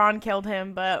think that Thrawn killed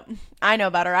him, but I know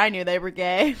better. I knew they were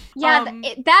gay. Yeah,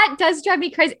 that does drive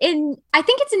me crazy. I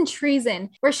think it's in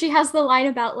Treason where she has the line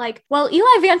about like, well,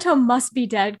 Eli Vanto must be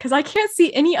dead because I can't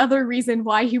see any other reason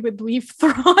why he would leave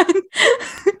Thrawn.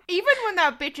 Even when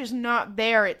that bitch is not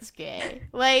there, it's gay.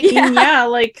 Like, Yeah,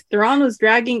 like Thrawn was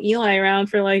dragging Eli around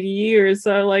for like years.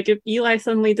 So like if Eli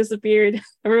suddenly disappeared,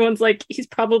 everyone's like, he's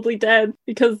probably dead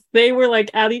because they were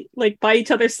like by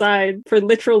each other's side for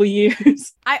literal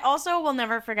years. I also will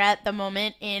never forget the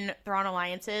moment in Thrawn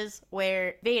Alliances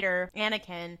where Vader,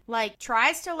 Anakin, like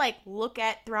tries to like look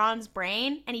at Thrawn's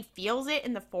brain and he feels it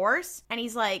in the Force and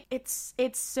he's like, it's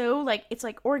so like it's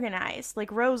like organized,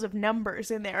 like rows of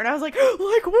numbers in there. And I was like what?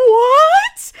 Like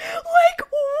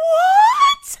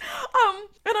what?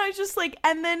 And I was just like,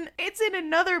 and then it's in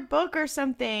another book or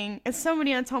something. And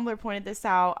somebody on Tumblr pointed this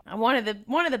out. One of the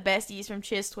besties from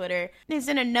Chiz Twitter is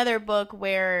in another book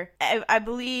where I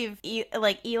believe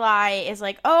Eli is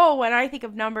like, oh, when I think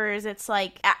of numbers, it's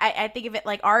like I think of it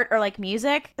like art or like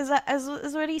music. Is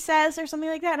what he says or something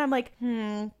like that? And I'm like,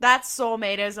 that's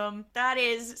soulmateism. That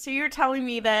is. So you're telling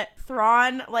me that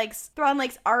Thrawn likes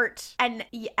art and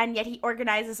yet he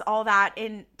organizes all that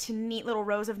into neat little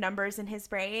rows of numbers in his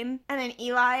brain, and then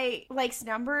Eli likes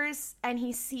numbers and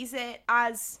he sees it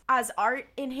as art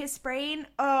in his brain.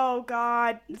 Oh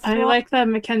God. I like that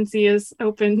Mackenzie has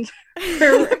opened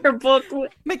her book.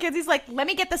 Mackenzie's like, let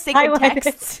me get the sacred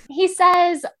texts. He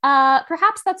says,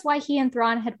 perhaps that's why he and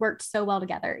Thrawn had worked so well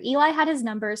together. Eli had his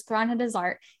numbers, Thrawn had his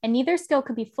art, and neither skill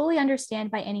could be fully understood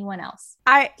by anyone else.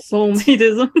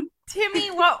 Soulmateism. Timmy,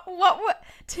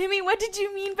 Timmy, what did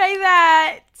you mean by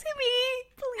that? Timmy,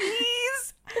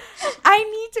 please. I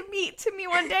need to meet Timmy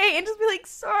one day and just be like,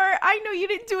 sir, I know you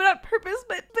didn't do it on purpose,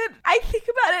 but I think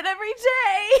about it every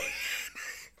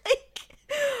day.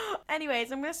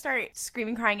 Anyways, I'm gonna start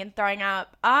screaming, crying, and throwing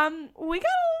up. We got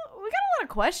a lot of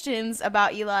questions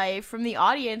about Eli from the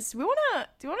audience. Do you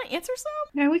wanna answer some?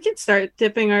 Yeah, we can start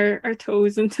dipping our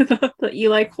toes into the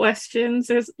Eli questions.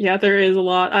 There is a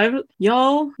lot.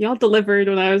 Y'all delivered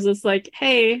when I was just like,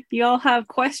 hey, y'all have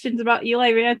questions about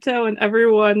Eli Vanto, and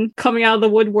everyone coming out of the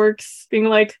woodworks being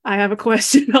like, I have a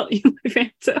question about Eli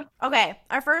Vanto. Okay,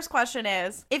 our first question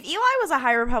is, if Eli was a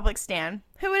High Republic stan,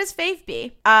 who would his fave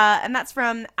be? And that's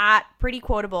from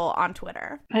 @PrettyQuotable on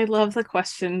Twitter. I love the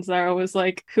questions that are always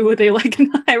like, who would they like in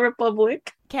the High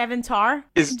Republic? Kevin Tarr?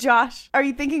 Josh, are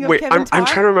you thinking of Kevin Tarr? I'm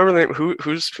trying to remember the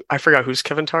name. I forgot who's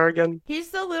Kevin Tarr again? He's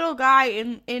the little guy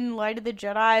in Light of the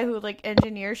Jedi who like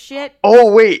engineers shit.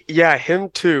 Oh wait, yeah, him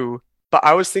too. But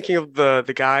I was thinking of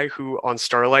the guy who on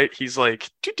Starlight, he's like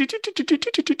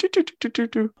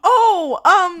Oh,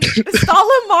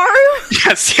 Stalamaru?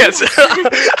 Yes.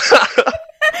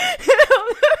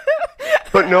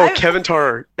 But no, Kevin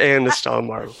Tarr and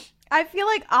Stalamaru. I feel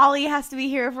like Ollie has to be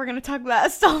here if we're going to talk about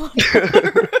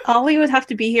Stalamaru. Ollie would have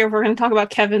to be here if we're going to talk about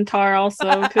Kevin Tarr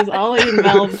also, because Ollie and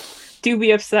Mel do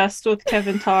be obsessed with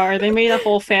Kevin Tarr. They made a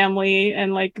whole family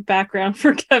and like background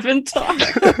for Kevin Tarr.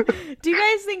 Do you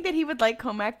guys think that he would like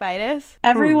Comac Vitus?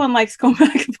 Everyone likes Comac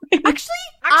Vitus.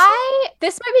 Actually,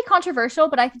 this might be controversial,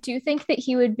 but I do think that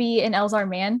he would be an Elzar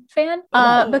Mann fan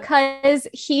because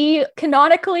he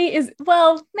canonically is,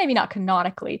 well, maybe not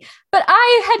canonically, but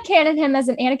I had canon him as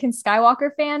an Anakin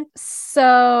Skywalker fan.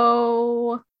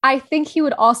 So I think he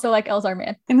would also like Elzar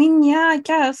Mann. I mean, yeah, I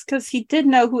guess, because he did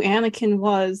know who Anakin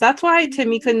was. That's why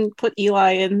Timmy couldn't put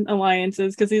Eli in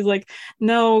Alliances, because he's like,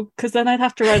 no, because then I'd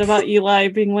have to write about Eli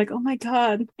being like, oh my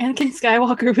god, Anakin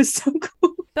Skywalker was so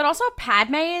cool. But also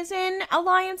Padme is in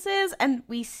Alliances, and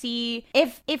we see,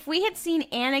 if we had seen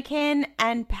Anakin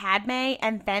and Padme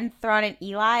and then Thrawn and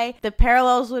Eli, the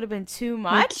parallels would have been too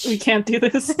much. We can't do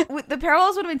this. The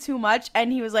parallels would have been too much,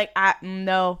 and he was like,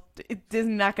 no, they're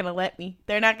not gonna let me.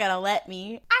 They're not gonna let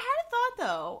me. I had a thought,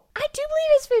 though. I do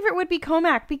believe his favorite would be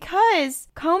Comac, because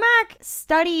Comac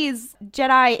studies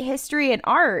Jedi history and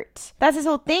art. That's his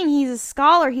whole thing. He's a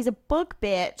scholar. He's a book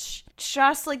bitch.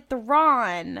 Just like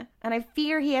Thrawn. And I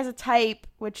fear he has a type,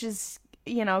 which is,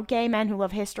 you know, gay men who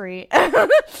love history.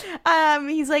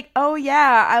 He's like, oh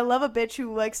yeah, I love a bitch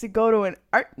who likes to go to an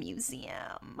art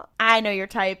museum. I know your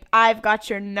type. I've got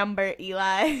your number,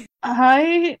 Eli.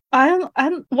 Why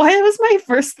was my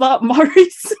first thought Mari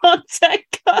Santeca?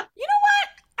 You know what?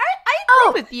 I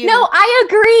agree with you. No, I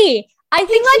agree. I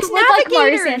think likes he would like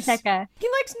Mari navigators. Santeca. He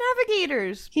likes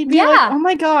navigators. He'd be Yeah. like, oh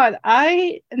my god,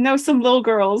 I know some little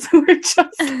girls who are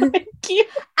just like you.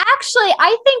 Actually,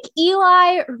 I think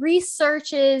Eli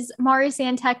researches Mari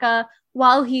Santeca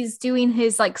while he's doing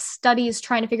his like studies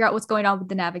trying to figure out what's going on with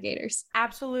the navigators.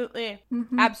 Absolutely.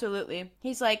 Mhm. Absolutely.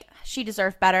 He's like, she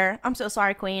deserved better. I'm so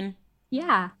sorry, Queen.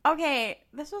 Yeah. Okay,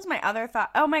 this was my other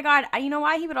thought. Oh my god, you know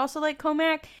why he would also like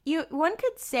Comac? One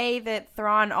could say that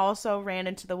Thrawn also ran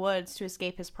into the woods to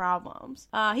escape his problems.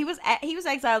 He was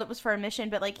exiled. It was for a mission,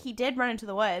 but like he did run into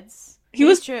the woods. He It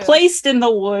was is true. placed in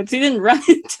the woods. He didn't run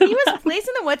into He was them. placed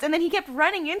in the woods, and then he kept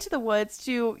running into the woods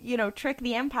to, trick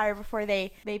the Empire before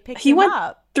they picked He him went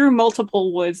up. through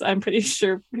multiple woods, I'm pretty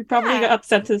sure. He probably Yeah. got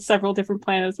sent to several different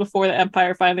planets before the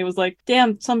Empire finally was like,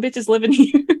 damn, some bitch is living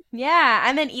here. Yeah,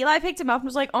 and then Eli picked him up and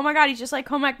was like, oh my god, he's just like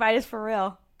Comac Vitus for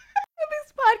real. In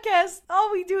this podcast,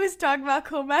 all we do is talk about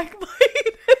Comac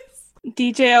Vitus.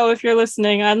 DJO, if you're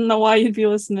listening, I don't know why you'd be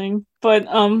listening, but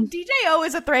DJO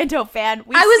is a Thranto fan.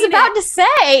 I was about to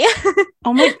say.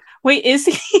 oh my, wait, is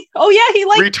he? Oh yeah, he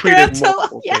liked Retweeted Thranto.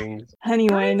 multiple Yeah. things.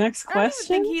 Anyway, next I don't even question.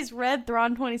 think he's read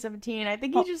Thrawn 2017. I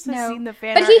think he just has No. seen the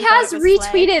fan But art he and thought has it was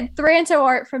slay. retweeted Thranto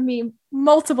art from me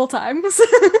multiple times.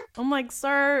 I'm like,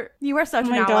 sir, you are Oh such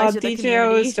an my ally god, to the DJO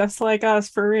community. is just like us,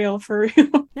 for real, for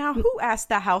real. Now, who asked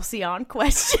the Halcyon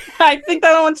question? I think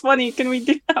that one's funny. Can we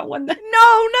do that one then?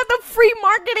 No, not the free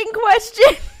marketing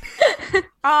question.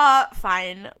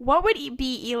 Fine. What would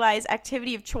be Eli's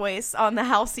activity of choice on the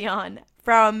Halcyon?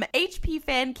 From HP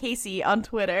fan Casey on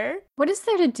Twitter. What is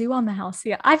there to do on the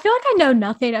Halcyon? I feel like I know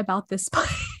nothing about this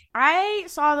place. I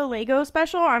saw the Lego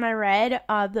special and I read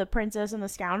The Princess and the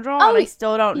Scoundrel, Oh, and I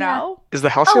still don't yeah. know. Is the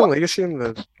Halcyon Oh. Legacy on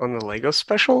the Lego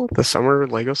special? The summer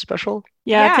Lego special?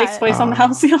 Yeah, Yeah. it takes place on the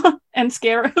Halcyon and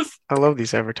Scarif. I love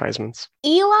these advertisements.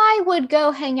 Eli would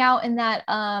go hang out in that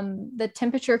the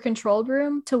temperature controlled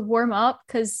room to warm up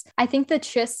because I think the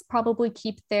Chiss probably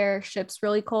keep their ships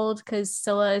really cold because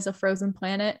Scylla is a frozen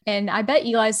planet, and I bet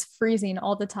Eli's freezing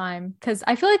all the time because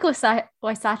I feel like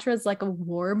Lysatra is like a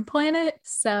warm planet.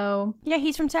 So Yeah,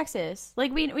 he's from Texas.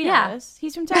 Like, we Yeah. know this.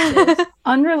 He's from Texas.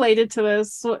 Unrelated to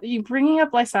this, so you bringing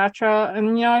up Lysatra,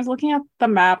 and I was looking at the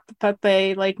map that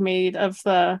they like made of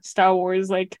the Star Wars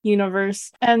like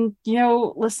universe, and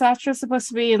Lysatra's supposed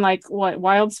to be in like what,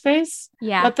 wild space,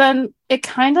 yeah, but then it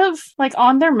kind of like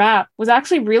on their map was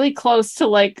actually really close to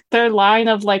like their line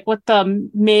of like what the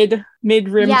mid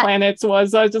rim Yeah. planets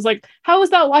was. I was just like, how is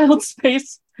that wild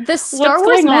space? the Star what's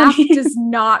Wars going on map here? does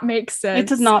not make sense. It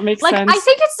does not make Like, sense. I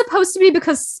think it's supposed to be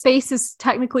because space is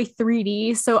technically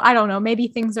 3D, so I don't know. Maybe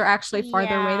things are actually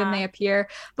farther away than Yeah. they appear.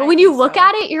 But I when you think look so.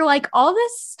 at it, you're like, all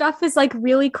this stuff is like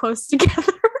really close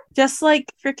together. Just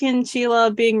like freaking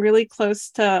Sheila being really close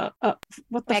to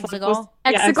what the fuck was Exegol.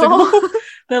 Yeah, Exegol. Exegol.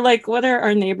 They're like, what are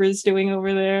our neighbors doing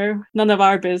over there? None of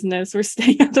our business. We're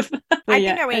staying out of that. But I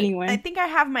think anyway. I think I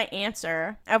have my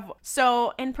answer.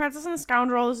 So in Princess and the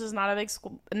Scoundrel, this is not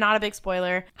a big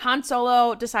spoiler. Han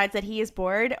Solo decides that he is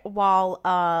bored while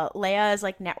Leia is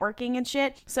like networking and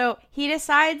shit. So he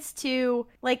decides to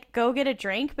like go get a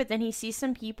drink, but then he sees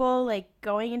some people like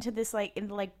going into this like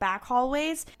into like back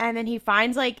hallways, and then he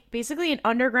finds like basically an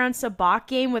underground sabacc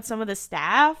game with some of the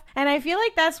staff. And I feel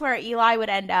like that's where Eli would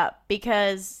end up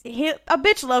because a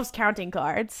bitch loves counting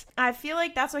cards. I feel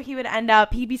like that's where he would end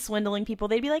up. He'd be swindling people.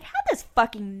 They'd be like, how'd this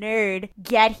fucking nerd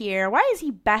get here? Why is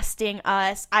he besting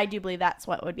us? I do believe that's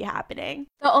what would be happening.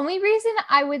 The only reason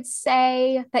I would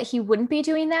say that he wouldn't be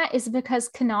doing that is because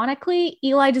canonically,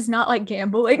 Eli does not like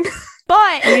gambling.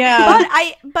 But Yeah.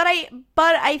 but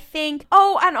I think,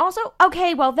 oh, and also,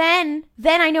 okay, well then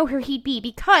I know who he'd be,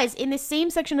 because in the same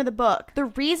section of the book, the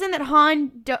reason that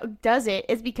Han does it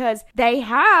is because they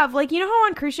have, like, how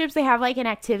on cruise ships they have like an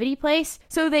activity place,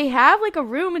 so they have like a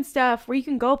room and stuff where you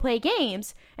can go play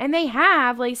games, and they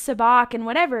have like sabacc and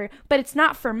whatever, but it's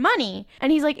not for money.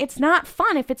 And he's like, it's not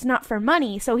fun if it's not for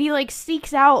money, so he like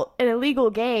seeks out an illegal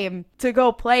game to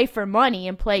go play for money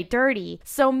and play dirty.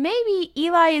 So maybe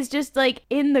Eli is just like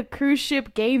in the cruise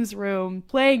ship games room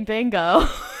playing bingo.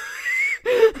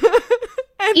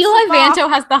 And Eli sabacc. Vanto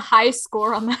has the high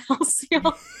score on the Halcyon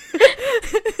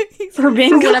He's For for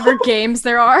bingo. whatever games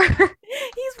there are.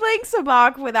 He's playing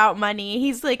sabacc without money.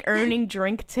 He's like earning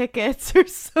drink tickets or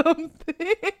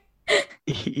something.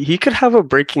 He could have a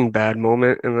Breaking Bad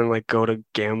moment and then like go to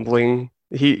gambling.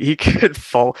 He could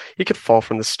fall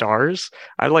from the stars.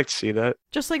 I'd like to see that.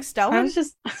 Just like I Stellan. was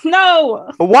just no.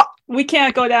 What? We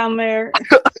can't go down there.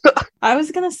 I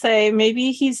was gonna say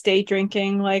maybe he's day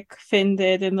drinking like Finn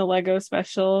did in the Lego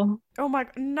special. Oh my,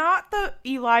 not the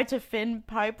Eli to Finn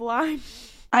pipeline.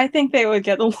 I think they would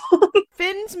get along.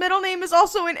 Finn's middle name is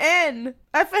also an N.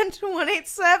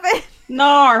 FN187.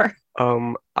 Nar.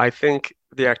 I think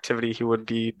the activity he would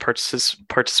be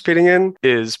participating in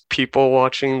is people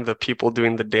watching the people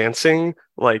doing the dancing,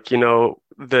 like,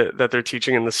 that they're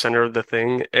teaching in the center of the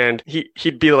thing, and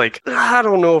he'd be like, I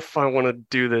don't know if I want to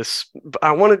do this.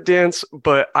 I want to dance,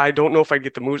 but I don't know if I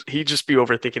get the moves. He'd just be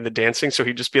overthinking the dancing, so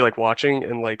he'd just be like watching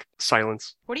and like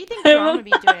silence. What do you think Thrawn would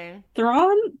be doing?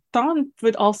 Thrawn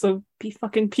would also be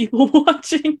fucking people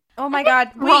watching. Oh my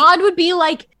god. Thrawn would be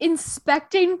like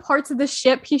inspecting parts of the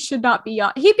ship he should not be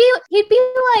on. He'd be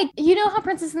like, you know how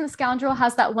Princess and the Scoundrel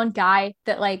has that one guy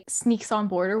that like sneaks on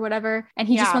board or whatever, and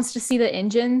he just wants to see the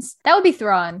engines? That would be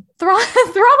Thrawn. Thrawn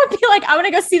would be like, I want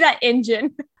to go see that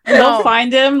engine. They'll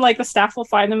find him, like the staff will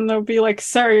find him, and they'll be like,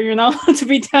 sir, you're not allowed to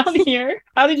be down here.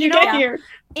 How did you get here?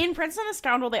 In Princess and the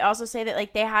Scoundrel, they also say that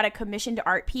like they had a commissioned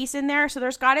art piece in there, so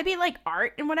there's got to be like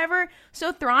art and whatever.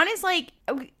 So Thrawn is like,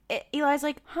 Eli's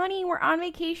like, honey, we're on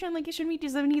vacation, like, shouldn't we do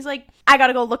something? He's like, I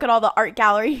gotta go look at all the art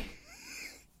gallery.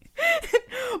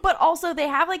 But also they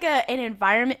have like an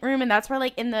environment room, and that's where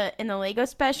like in the Lego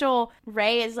special,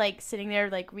 Rey is like sitting there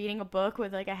like reading a book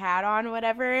with like a hat on or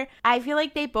whatever. I feel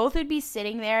like they both would be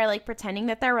sitting there like pretending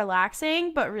that they're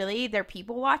relaxing, but really they're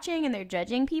people watching and they're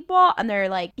judging people, and they're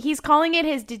like, he's calling it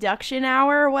his deduction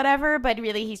hour or whatever, but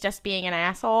really he's just being an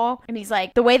asshole. And he's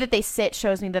like, the way that they sit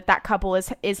shows me that couple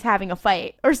is having a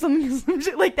fight or some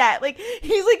shit like that. Like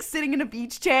he's like sitting in a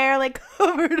beach chair like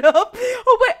covered up.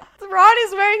 Oh, but Thrawn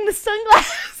is wearing the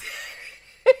sunglasses.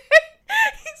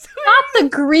 Not the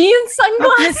green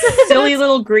sunglasses. Silly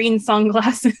little green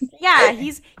sunglasses. Yeah,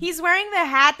 he's wearing the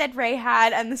hat that Rey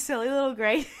had and the silly little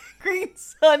green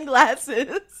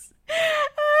sunglasses.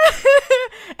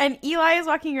 And Eli is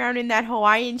walking around in that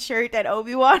Hawaiian shirt that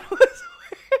Obi-Wan was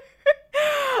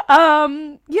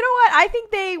wearing. You know what? I think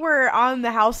they were on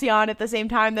the Halcyon at the same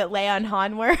time that Leia and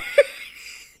Han were.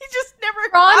 Just never.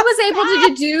 Ron was able to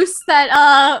deduce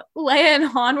that Leia and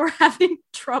Han were having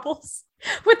troubles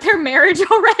with their marriage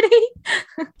already.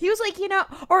 He was like,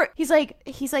 or he's like,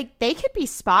 they could be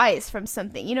spies from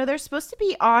something. They're supposed to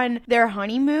be on their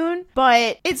honeymoon,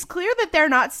 but it's clear that they're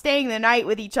not staying the night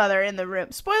with each other in the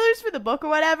room. Spoilers for the book or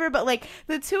whatever, but like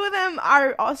the two of them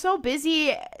are also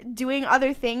busy doing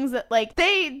other things that like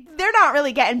they're not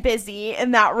really getting busy in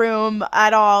that room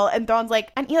at all. And Thrawn's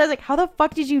like, and Eli's like, how the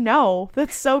fuck did you know?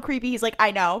 That's so creepy. He's like,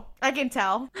 I know. I can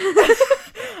tell.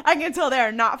 I can tell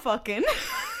they're not fucking.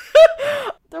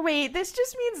 Wait, this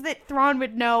just means that Thrawn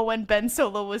would know when Ben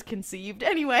Solo was conceived.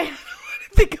 Anyway, I don't want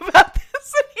to think about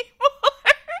this anymore.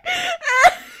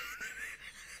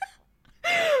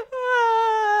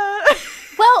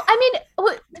 Well, I mean,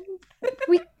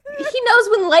 he knows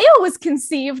when Leia was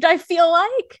conceived, I feel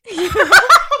like.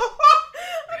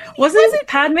 Wasn't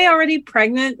Padme already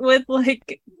pregnant with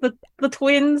like the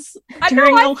twins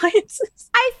during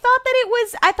Alliances? I thought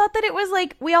that it was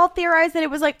like, we all theorized that it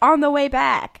was like on the way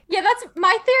back. Yeah, that's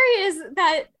my theory, is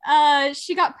that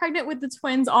she got pregnant with the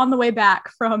twins on the way back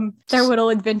from their little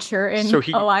adventure in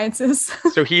Alliances.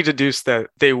 So he deduced that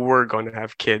they were going to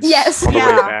have kids. Yes. On the way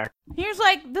back. He was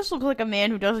like, this looks like a man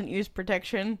who doesn't use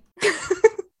protection.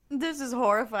 This is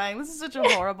horrifying. This is such a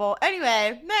horrible.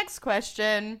 Anyway, next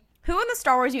question. Who in the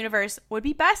Star Wars universe would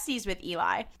be besties with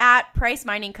Eli? At Price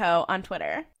Mining Co. on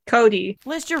Twitter. Cody.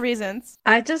 List your reasons.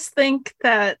 I just think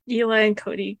that Eli and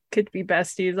Cody could be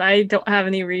besties. I don't have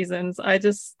any reasons.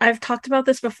 I've talked about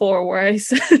this before where I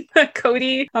said that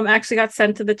Cody actually got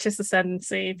sent to the Chiss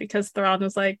Ascendancy because Thrawn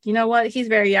was like, you know what? He's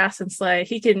very Yass and Slay.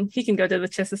 He can go to the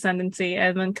Chiss Ascendancy,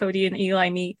 and then Cody and Eli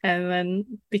meet and then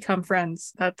become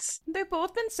friends. They've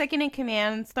both been second in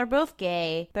commands. They're both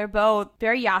gay. They're both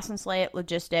very Yass and Slay at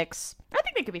logistics. I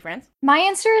think they could be friends. My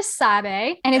answer is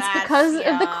Sabe, and it's because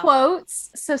of the quotes.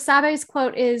 So Sabe's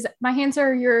quote is, my hands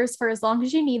are yours for as long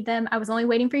as you need them. I was only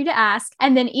waiting for you to ask.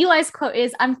 And then Eli's quote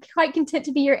is, I'm quite content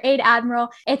to be your aide admiral.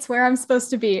 It's where I'm supposed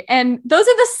to be. And those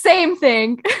are the same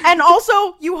thing. And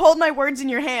also, you hold my words in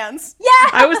your hands.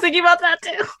 Yeah. I was thinking about that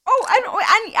too. Oh, and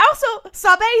also,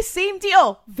 Sabe, same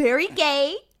deal. Very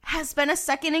gay, has been a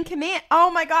second in command.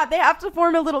 Oh my god, they have to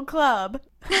form a little club.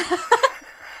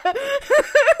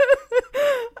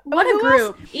 What a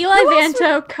group. Eli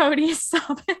Vanto, Cody,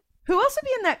 Sabe. Who else would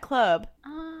be in that club?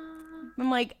 I'm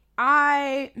like,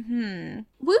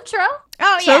 Wootro. Oh,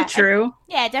 yeah. So true.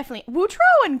 Yeah, definitely. Wootro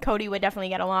and Cody would definitely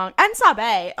get along. And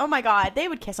Sabe. Oh my god, they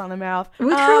would kiss on the mouth.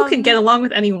 Wootro can get along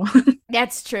with anyone.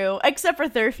 That's true. Except for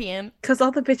Thurfian. Because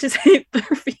all the bitches hate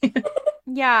Thurfian.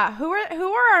 Yeah, who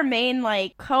are our main,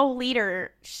 like,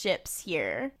 co-leaderships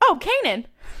here? Oh, Kanan.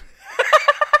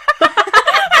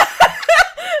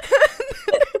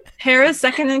 Hera's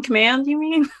second in command, you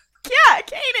mean? Yeah,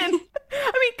 Kanan.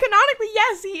 I mean, canonically,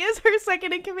 yes, he is her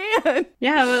second in command.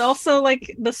 Yeah, but also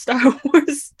like the Star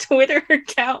Wars Twitter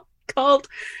account called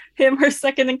him her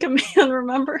second in command,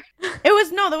 remember? That was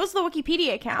the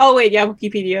Wikipedia account. Oh wait, yeah,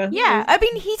 Wikipedia. Yeah, I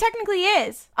mean, he technically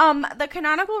is. The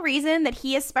canonical reason that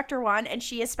he is Spectre 1 and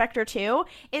she is Spectre 2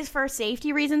 is for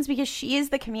safety reasons, because she is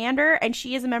the commander and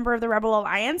she is a member of the Rebel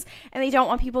Alliance, and they don't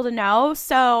want people to know.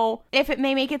 So if it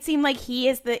may make it seem like he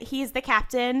is the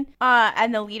captain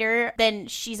and the leader, then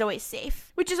she's always safe.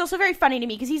 Which is also very funny to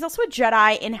me, because he's also a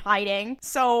Jedi in hiding.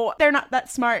 So they're not that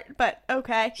smart, but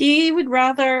okay. He would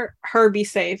rather her be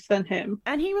safe than him.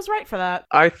 And he was right for that.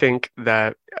 I think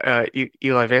that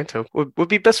Eli Vanto would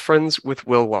be best friends with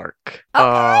Will Lark.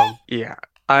 Okay. Yeah.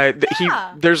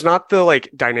 Yeah. There's not the like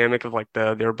dynamic of like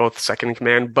they're both second in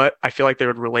command, but I feel like they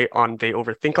would relate on they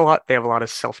overthink a lot. They have a lot of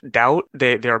self-doubt.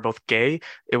 They are both gay.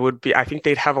 I think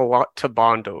they'd have a lot to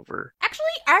bond over. Actually,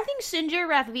 I think Sinjir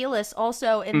Rathvelis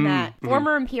also in that.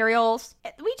 Former Imperials.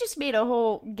 We just made a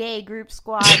whole gay group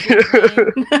squad.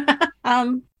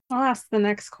 I'll ask the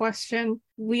next question.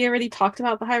 We already talked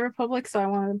about the High Republic, so I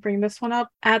wanted to bring this one up.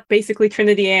 At basically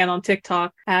Trinity Ann on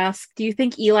TikTok asked, do you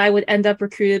think Eli would end up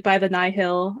recruited by the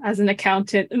Nihil as an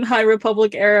accountant in the High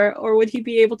Republic era, or would he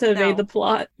be able to evade the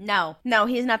plot? No,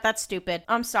 he's not that stupid.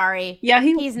 I'm sorry. Yeah,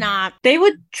 he's not. They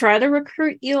would try to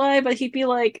recruit Eli, but he'd be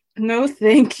like, no,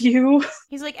 thank you.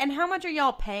 He's like, and how much are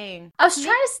y'all paying? I was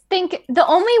trying to think, the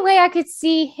only way I could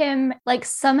see him like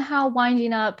somehow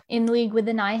winding up in league with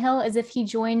the Nihil is if he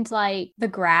joined like the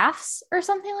Graphs or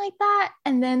something like that,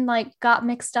 and then like got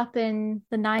mixed up in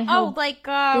the Nihil. Oh, like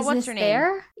what's her name?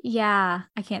 There? Yeah,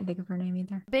 I can't think of her name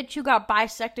either. Bitch who got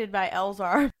bisected by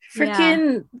Elzar.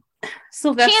 Freaking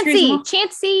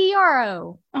Chancey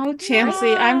Yarrow. Oh,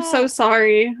 Chancey, I'm so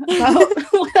sorry about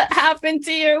what happened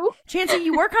to you. Chancey,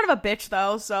 you were kind of a bitch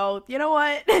though, so you know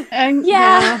what?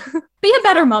 Yeah. Be a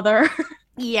better mother.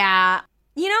 Yeah.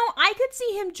 You know, I could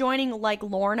see him joining like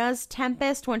Lorna's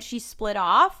Tempest when she split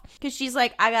off, because she's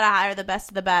like, I gotta hire the best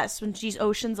of the best when she's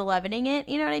Ocean's 11ing it,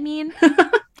 you know what I mean?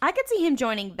 I could see him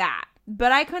joining that,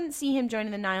 but I couldn't see him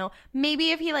joining the Nihil.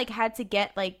 Maybe if he like had to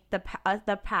get like the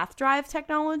path drive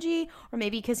technology, or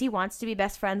maybe because he wants to be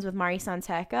best friends with Mari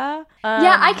Santeca.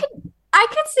 Yeah, I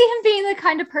could see him being the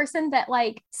kind of person that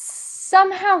like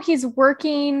somehow he's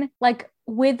working like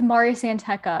with Mari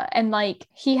Santeca, and like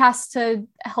he has to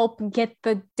help get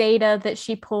the data that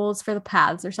she pulls for the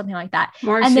paths or something like that.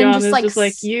 Marcion and then just like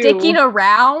you sticking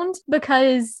around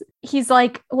because he's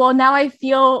like, well, now I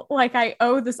feel like I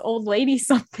owe this old lady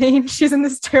something. She's in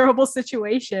this terrible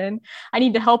situation. I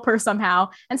need to help her somehow.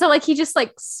 And so like he just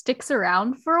like sticks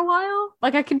around for a while.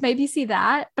 Like I could maybe see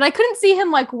that, but I couldn't see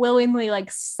him like willingly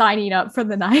like signing up for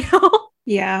the Nihil.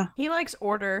 Yeah. He likes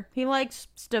order. He likes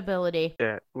stability.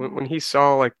 Yeah. When he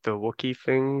saw like the Wookiee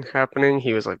thing happening,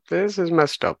 he was like, this is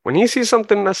messed up. When he sees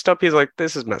something messed up, he's like,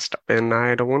 this is messed up, and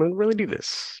I don't want to really do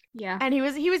this. Yeah. And he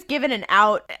was given an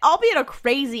out, albeit a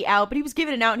crazy out, but he was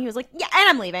given an out, and he was like, yeah, and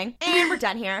I'm leaving. And we're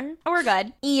done here. We're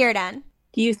good. You're done.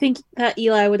 Do you think that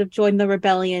Eli would have joined the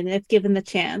rebellion if given the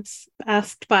chance?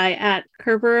 Asked by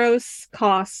 @Kerberos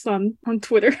Koss on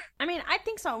Twitter. I mean, I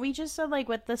think so. We just said, like,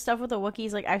 with the stuff with the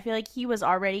Wookiees, like, I feel like he was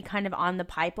already kind of on the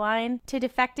pipeline to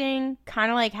defecting,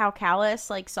 kind of like how Callus,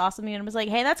 like, saw something and was like,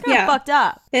 hey, that's kind of fucked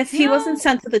up. If he wasn't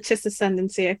sent to the Chiss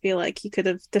Ascendancy, I feel like he could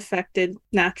have defected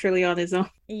naturally on his own.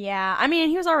 Yeah, I mean,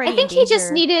 he was already I think he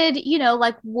just needed,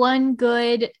 like one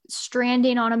good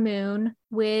stranding on a moon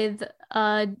with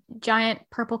a giant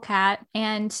purple cat,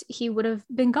 and he would have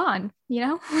been gone,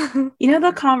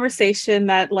 The conversation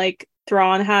that, like,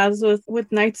 Thrawn has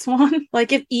with Night Swan?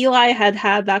 Like, if Eli had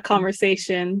that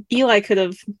conversation, Eli could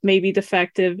have maybe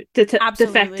defected.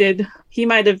 He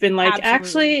might have been like,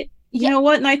 actually, you know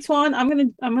what, Night Swan, I'm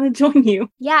gonna join you.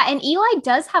 Yeah, and Eli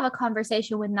does have a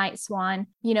conversation with Night Swan,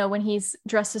 when he's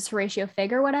dressed as Horatio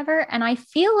Fig or whatever, and I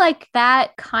feel like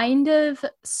that kind of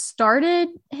started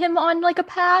him on like a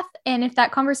path, and if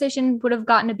that conversation would have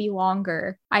gotten to be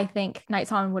longer, I think Night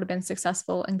Swan would have been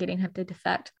successful in getting him to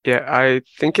defect. Yeah, I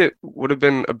think it would have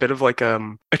been a bit of like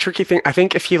a tricky thing. I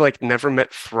think if he like never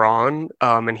met Thrawn,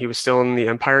 and he was still in the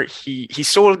Empire, he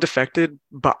still would have defected,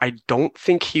 but I don't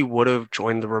think he would have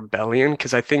joined the rebellion,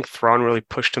 because I think Thrawn really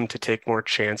pushed him to take more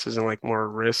chances and like more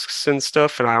risks and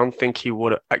stuff, and I don't think he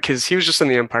would have, because he was just in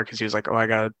the Empire because he was like, oh, I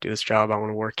gotta do this job, I want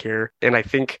to work here, and I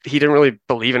think he didn't really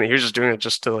believe in it. He was just doing it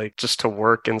just to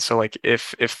work, and so like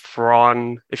if he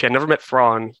had never met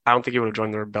Thrawn, I don't think he would have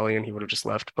joined the rebellion. He would have just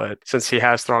left. But since he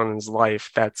has Thrawn in his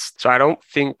life, so I don't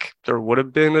think there would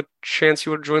have been a chance he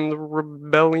would join the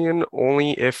rebellion,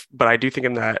 only if, but I do think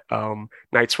in that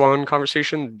Night Swan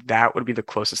conversation, that would be the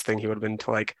closest thing he would have been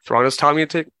to like Thrawn has taught me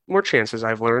to take more chances.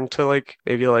 I've learned to like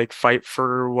maybe like fight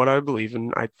for what I believe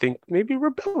in. I think maybe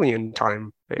rebellion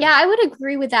time. Yeah, I would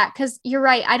agree with that because you're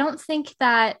right.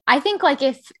 I think like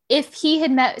if he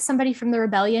had met somebody from the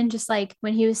rebellion, just like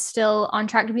when he was still on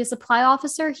track to be a supply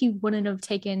officer, he wouldn't have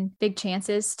taken big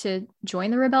chances to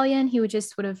join the rebellion. He would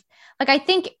have like, I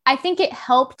think it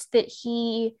helped that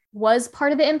he was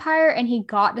part of the Empire and he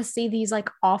got to see these like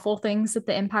awful things that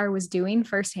the Empire was doing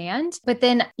firsthand. But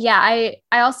then, yeah,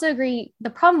 I also agree. The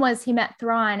problem was he met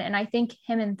Thrawn, and I think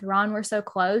him and Thrawn were so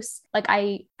close. Like,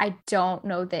 I don't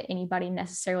know that anybody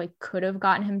necessarily could have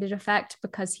gotten him to defect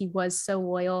because he was so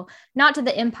loyal, not to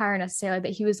the Empire necessarily,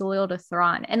 but he was loyal to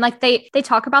Thrawn. And like they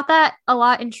talk about that a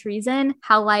lot in Treason,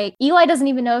 how like Eli doesn't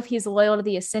even know if he's loyal to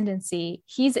the Ascendancy.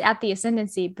 He's at the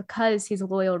Ascendancy because he's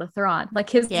loyal to Thrawn. Like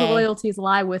his loyalties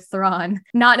lie with Thrawn,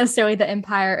 not necessarily the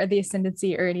Empire or the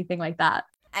Ascendancy or anything like that.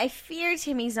 I fear,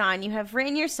 Timmy Zahn, you have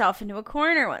written yourself into a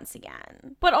corner once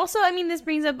again. But also, I mean, this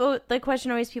brings up the question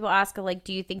always people ask, like,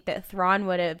 do you think that Thrawn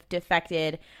would have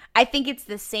defected? I think it's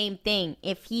the same thing.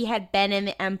 If he had been in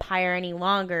the Empire any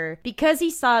longer, because he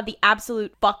saw the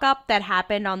absolute fuck up that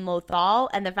happened on Lothal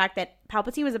and the fact that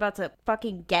Palpatine was about to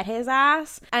fucking get his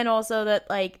ass, and also that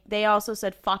like they also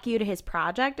said fuck you to his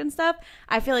project and stuff,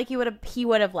 I feel like he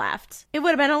would have left. It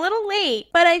would have been a little late,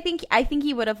 but I think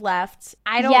he would have left.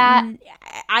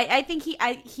 I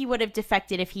think he would have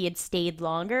defected if he had stayed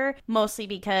longer, mostly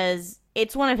because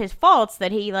it's one of his faults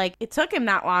that he like it took him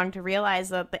that long to realize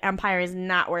that the Empire is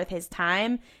not worth his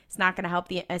time. It's not going to help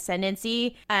the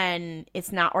Ascendancy, and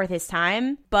it's not worth his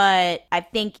time. But I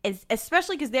think,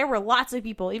 especially because there were lots of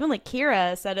people, even like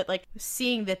Kira said it, like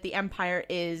seeing that the Empire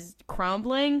is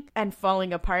crumbling and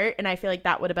falling apart. And I feel like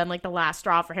that would have been like the last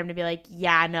straw for him to be like,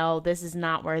 yeah, no, this is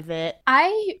not worth it.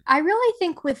 I really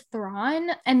think with Thrawn,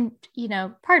 and you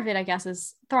know, part of it, I guess,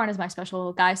 is Thrawn is my special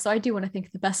little guy, so I do want to think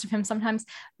the best of him sometimes.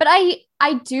 But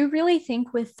I do really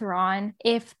think with Thrawn,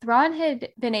 if Thrawn had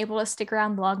been able to stick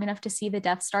around long enough to see the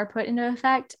Death Star put into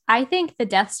effect, I think the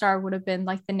Death Star would have been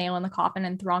like the nail in the coffin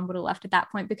and Thrawn would have left at that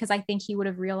point, because I think he would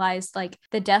have realized like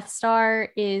the Death Star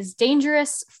is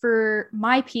dangerous for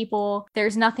my people.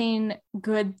 There's nothing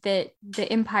good that the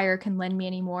Empire can lend me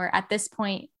anymore. At this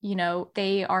point, you know,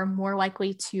 they are more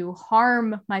likely to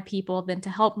harm my people than to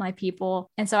help my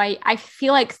people. And so I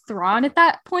feel like Thrawn at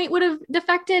that point would have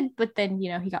defected, but then,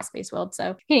 you know, he got space willed,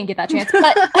 so he didn't get that chance.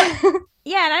 But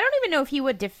yeah, and I don't even know if he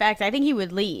would defect. I think he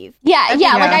would leave.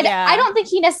 I don't think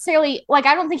he necessarily, like,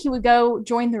 I don't think he would go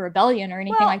join the rebellion or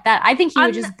anything like that. I think he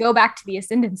would just go back to the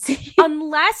Ascendancy.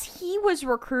 Unless he was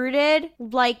recruited,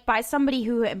 like, by somebody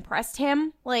who impressed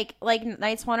him, like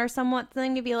Night Swan or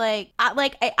something, to be like,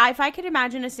 if I could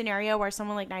imagine a scenario where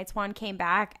someone like Night Swan came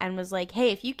back and was like,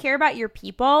 hey, if you care about your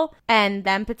people and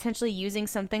them potentially using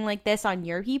something like this on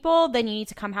your people, then you need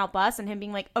to come help us. And him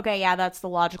being like, okay, yeah, that's the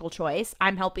logical choice.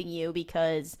 I'm helping you because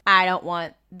I don't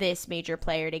want this major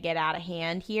player to get out of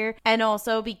hand here. And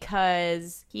also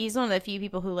because he's one of the few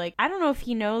people who, like, I don't know if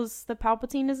he knows that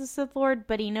Palpatine is a Sith Lord,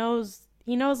 but he knows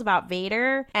about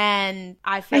Vader, and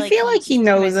I feel like he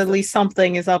knows at least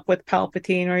something is up with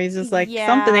Palpatine, or he's just like,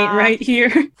 something ain't right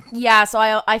here. Yeah, so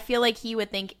I feel like he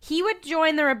would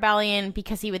join the rebellion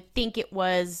because he would think it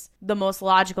was the most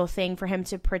logical thing for him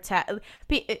to protect,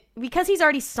 because he's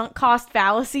already sunk cost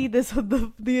fallacy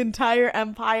the entire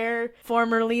Empire,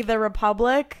 formerly the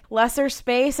Republic, lesser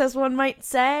space as one might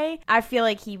say. I feel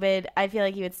like he would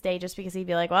stay just because he'd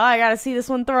be like, well, I gotta see this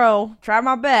one through, try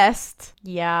my best.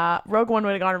 Yeah, Rogue One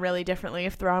would have gone really differently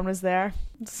if Thrawn was there.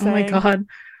 Oh my god.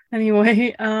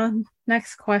 Anyway,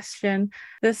 next question.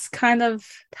 This kind of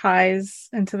ties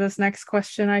into this next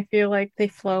question. I feel like they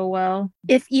flow well.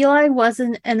 If Eli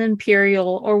wasn't an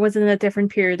Imperial or was in a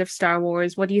different period of Star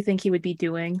Wars, what do you think he would be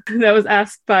doing? That was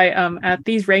asked by at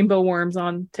these rainbow worms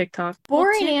on TikTok.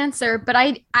 Boring answer, but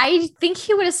I think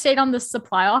he would have stayed on the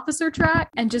supply officer track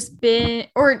and just been,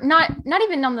 or not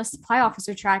even on the supply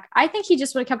officer track. I think he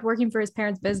just would have kept working for his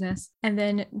parents' business and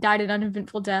then died an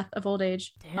uneventful death of old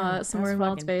age. Damn, somewhere in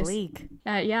wild space. Bleak.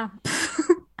 Yeah.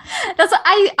 That's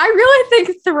I really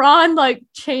think Thrawn like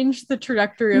changed the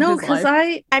trajectory of his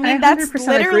life. I mean that's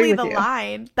literally the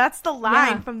line. That's the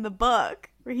line from the book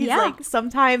where he's like,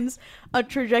 sometimes a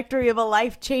trajectory of a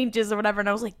life changes or whatever, and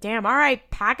I was like, damn, all right,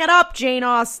 pack it up, Jane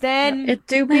Austen. It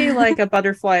do be like a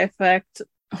butterfly effect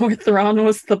or Thrawn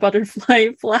was the butterfly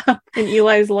flap in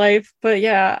Eli's life. But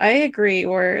yeah, I agree.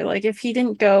 Or like if he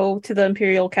didn't go to the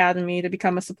Imperial Academy to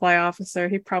become a supply officer,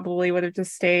 he probably would have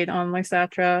just stayed on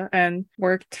Lysatra and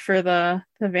worked for the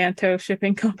Vanto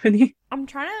shipping company.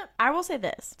 I will say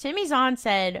this. Timmy Zahn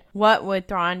said, what would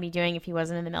Thrawn be doing if he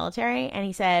wasn't in the military? And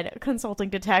he said, consulting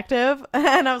detective.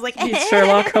 And I was like, He's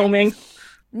Sherlock Holmes.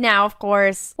 Now, of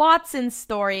course, Watson's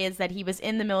story is that he was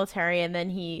in the military and then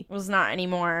he was not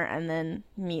anymore and then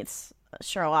meets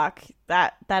Sherlock.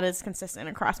 That is consistent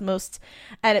across most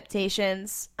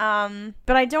adaptations.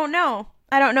 But I don't know.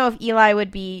 I don't know if Eli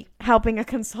would be helping a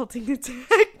consulting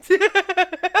detective.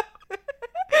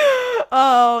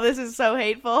 Oh, this is so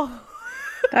hateful.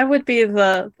 That would be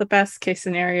the best case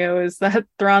scenario, is that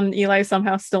Thrawn and Eli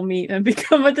somehow still meet and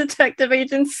become a detective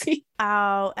agency.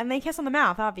 Oh, and they kiss on the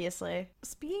mouth, obviously.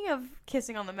 Speaking of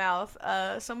kissing on the mouth,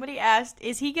 somebody asked,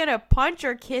 is he gonna punch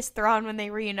or kiss Thrawn when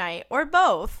they reunite? Or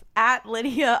both? At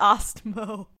Lydia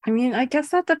Ostmo. I mean, I guess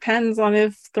that depends on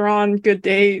if Thrawn Good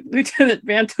Day Lieutenant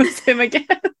Vanto's him again.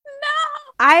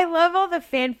 I love all the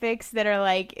fanfics that are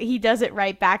like, he does it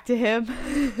right back to him.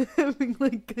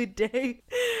 Like, good day.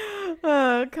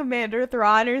 Commander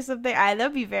Thrawn or something.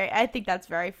 I think that's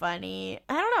very funny.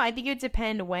 I don't know. I think it would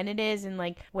depend when it is and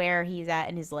like where he's at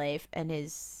in his life and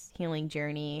his healing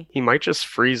journey. He might just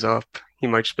freeze up. He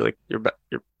might just be like, "You're back.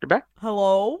 You're back.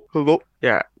 Hello."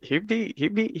 Yeah, he'd be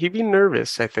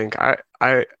nervous. I think. I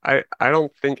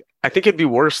don't think. I think it'd be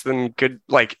worse than good.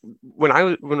 Like when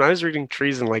I was reading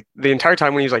Treason, like the entire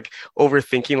time when he's like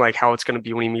overthinking like how it's gonna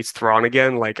be when he meets Thrawn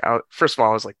again. Like first of all,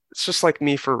 I was like, it's just like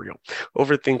me for real,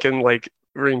 overthinking like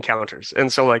re-encounters.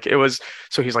 And so like he's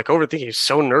like overthinking. He's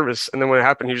so nervous, and then when it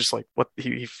happened, he just like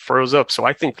he froze up. So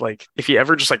I think like if he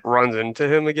ever just like runs into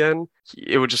him again,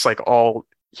 it would just like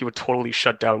he would totally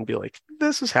shut down and be like,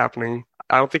 this is happening.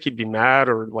 I don't think he'd be mad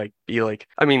or like be like,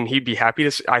 I mean, he'd be happy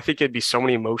to I think it'd be so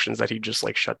many emotions that he'd just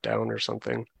like shut down or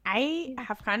something. I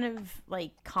have kind of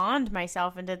like conned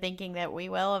myself into thinking that we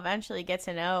will eventually get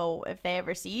to know if they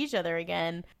ever see each other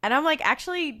again. And I'm like,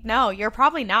 actually, no, you're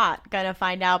probably not gonna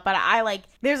find out. But I like,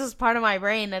 there's this part of my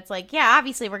brain that's like, yeah,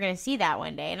 obviously we're gonna see that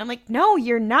one day. And I'm like, no,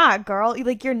 you're not, girl.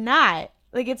 Like, you're not.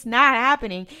 Like, it's not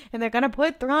happening. And they're gonna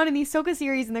put Thrawn in the Ahsoka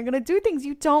series and they're gonna do things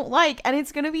you don't like and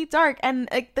it's gonna be dark. And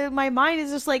like my mind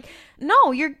is just like,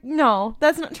 no,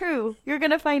 that's not true. You're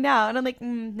gonna find out. And I'm like,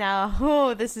 no,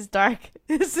 oh, this is dark.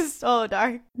 This is so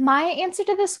dark. My answer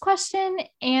to this question,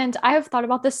 and I have thought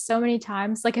about this so many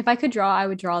times, like if I could draw, I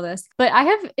would draw this. But I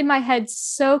have in my head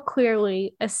so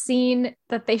clearly a scene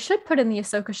that they should put in the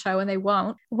Ahsoka show and they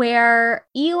won't, where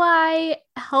Eli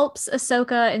helps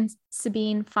Ahsoka and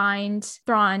Sabine find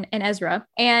Thrawn and Ezra,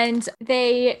 and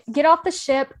they get off the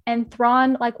ship and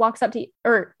Thrawn like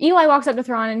Eli walks up to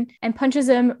Thrawn and punches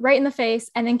him right in the face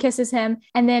and then kisses him,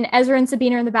 and then Ezra and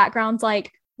Sabine are in the background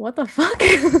like, what the fuck?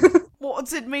 What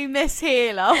did we miss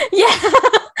here, love? Yeah.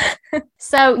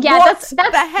 So yeah, that's how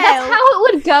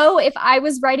it would go if I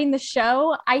was writing the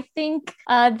show. I think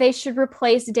they should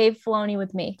replace Dave Filoni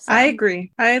with me. So. I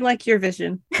agree. I like your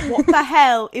vision. What the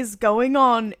hell is going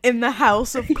on in the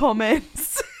House of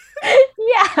Commons?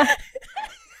 Yeah.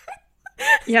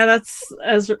 Yeah, that's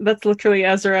literally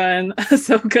Ezra and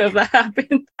Ahsoka if that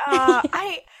happened.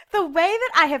 The way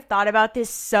that I have thought about this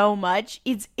so much,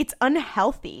 it's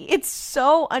unhealthy. It's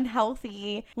so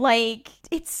unhealthy. Like,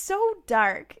 it's so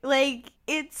dark. Like,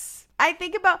 I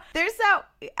think about, there's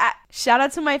that, shout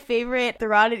out to my favorite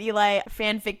Thrawn and Eli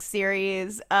fanfic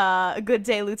series, Good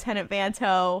Day Lieutenant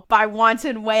Vanto by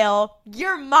Wanton Whale.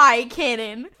 You're my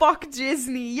canon. Fuck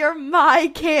Disney. You're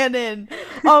my canon.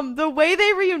 The way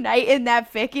they reunite in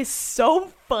that fic is so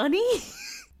funny.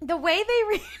 The way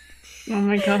they Oh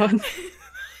my god.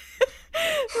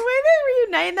 The way they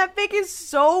reunite in that fic is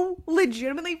so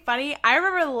legitimately funny. I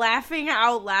remember laughing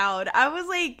out loud. I was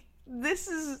like, this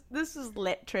is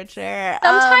literature.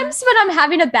 Sometimes when I'm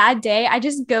having a bad day, I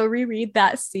just go reread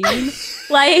that scene.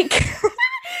 Like, because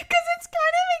it's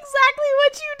kind of exactly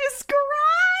what you described.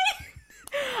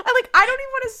 I don't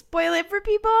even want to spoil it for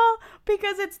people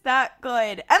because it's that good.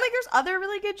 And like, there's other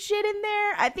really good shit in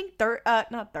there. I think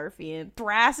not Thurfian.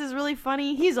 Thras is really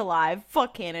funny. He's alive.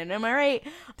 Fuck canon. Am I right?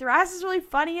 Thras is really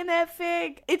funny in that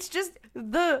fic. It's just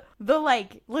the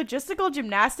like logistical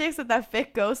gymnastics that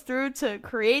fic goes through to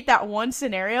create that one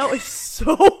scenario is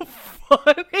so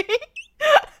funny.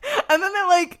 And then they're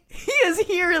like, he is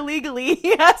here illegally.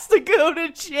 He has to go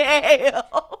to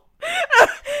jail.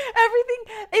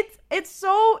 Everything,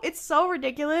 it's so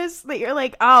ridiculous that you're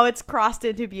like, oh, it's crossed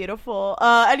into beautiful.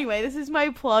 Anyway, this is my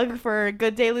plug for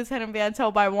Good Day Lieutenant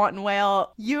Vanto by Wanton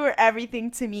Whale. You are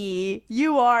everything to me.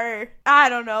 You are, I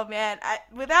don't know, man.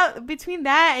 Between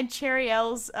that and Cherry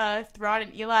L's Thrawn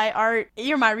and Eli art,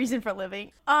 you're my reason for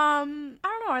living. I don't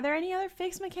know. Are there any other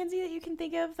fics, Mackenzie, that you can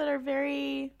think of that are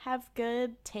have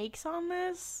good takes on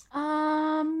this?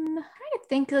 I'm trying to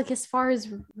think, like, as far as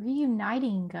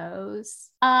reuniting goes.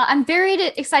 I'm very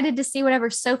excited to see whatever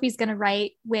Sophie's gonna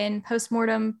write when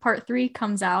Postmortem Part 3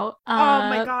 comes out. Oh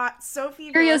my god,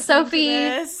 Sophie!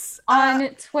 Sophie on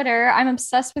Twitter. I'm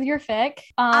obsessed with your fic.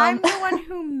 I'm the one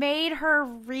who made her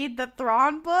read the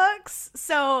Thrawn books.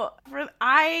 So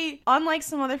unlike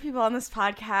some other people on this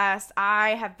podcast,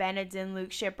 I have been a Din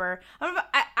Luke shipper.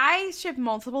 I ship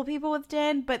multiple people with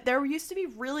Din, but there used to be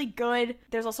really good.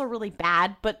 There's also really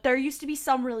bad, but there used to be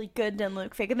some really good Din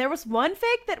Luke fic, and there was one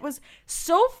fic that was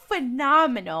so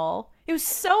phenomenal. It was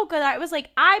so good. I was like,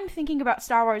 I'm thinking about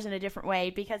Star Wars in a different way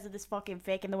because of this fucking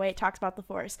fic and the way it talks about the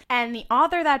Force. And the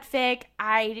author of that fic,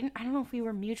 I don't know if we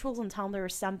were mutuals on Tumblr or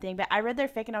something, but I read their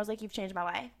fic and I was like, you've changed my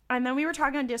life. And then we were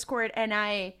talking on Discord and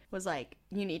I was like,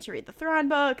 you need to read the Thrawn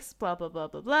books, blah, blah, blah,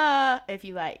 blah, blah, if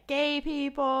you like gay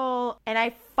people. And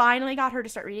I finally got her to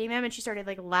start reading them and she started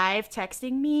like live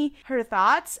texting me her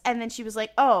thoughts. And then she was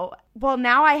like, oh, well,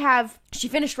 now she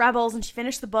finished Rebels and she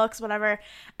finished the books, whatever.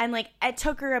 And like, it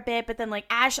took her a bit, but then like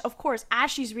as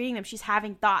she's reading them, she's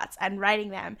having thoughts and writing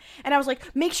them. And I was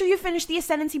like, make sure you finish the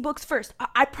Ascendancy books first.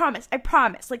 I promise.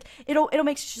 Like it'll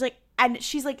make, she's like, and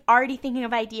she's like already thinking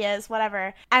of ideas,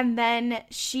 whatever. And then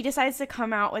she decides to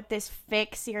come out with this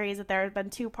fic series that there have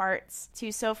been 2 parts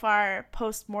to so far,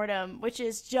 Postmortem, which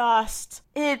is just,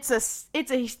 it's a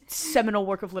seminal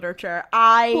work of literature.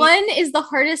 One is the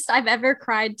hardest I've ever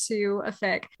cried to a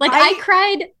fic. Like I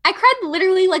cried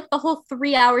literally like the whole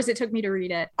 3 hours it took me to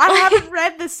read it. I haven't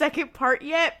read the second part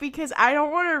yet because I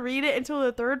don't want to read it until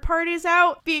the third part is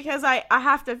out because I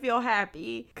have to feel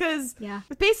happy. Because the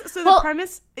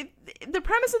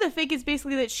premise of the fic is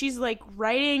basically that she's like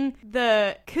writing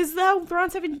because the Thrawn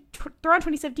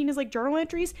 2017 is like journal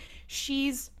entries.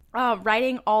 She's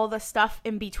writing all the stuff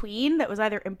in between that was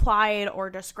either implied or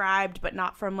described, but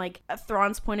not from like a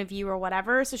Thrawn's point of view or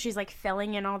whatever. So she's like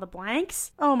filling in all the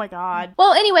blanks. Oh my god.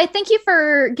 Well, anyway, thank you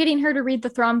for getting her to read the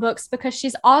Thrawn books because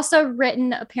she's also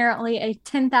written apparently a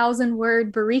 10,000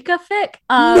 word Barika fic.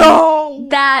 No!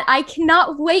 That I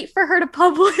cannot wait for her to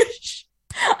publish.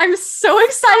 I'm so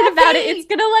excited about it. It's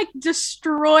gonna like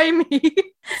destroy me.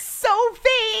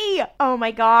 Sophie! Oh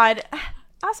my god.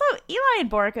 Also, Eli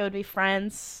and Borica would be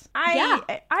friends. I've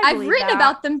written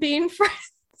about them being friends.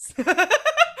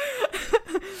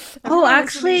 Oh,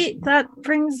 actually, that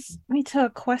brings me to a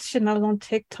question that was on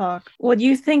TikTok. What do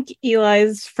you think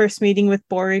Eli's first meeting with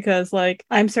Borica is like?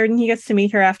 I'm certain he gets to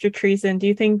meet her after treason. Do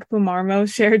you think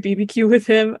Bumarmo shared BBQ with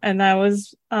him? And that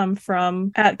was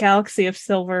from @Galaxy of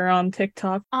Silver on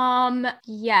TikTok.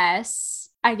 Yes,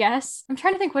 I guess. I'm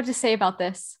trying to think what to say about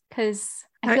this because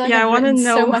I feel like I want to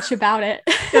know so much about it.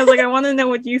 I was like, I want to know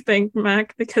what you think,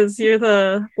 Mac, because you're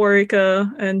the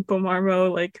Borica and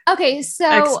Bumarmo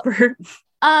expert.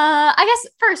 I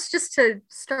guess first, just to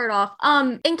start off,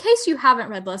 in case you haven't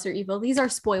read Lesser Evil, these are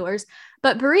spoilers,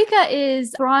 but Borica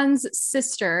is Thrawn's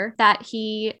sister that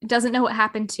he doesn't know what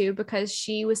happened to because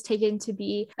she was taken to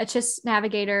be a Chiss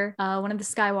navigator, one of the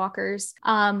Skywalkers,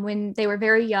 when they were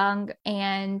very young,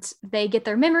 and they get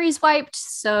their memories wiped,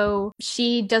 so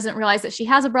she doesn't realize that she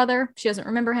has a brother. She doesn't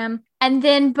remember him. And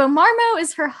then Bumarmo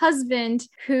is her husband,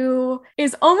 who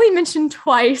is only mentioned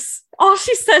twice. All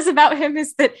she says about him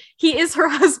is that he is her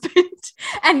husband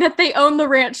and that they own the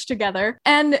ranch together.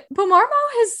 And Bumarmo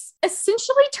has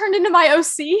essentially turned into my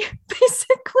OC,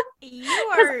 basically.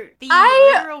 You are the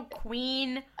literal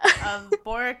queen of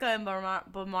Borica and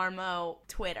Bumarmo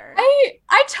Twitter.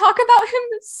 I talk about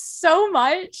him so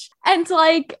much, and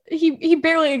like he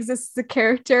barely exists as a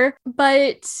character,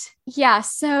 but yeah,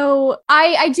 so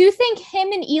I do think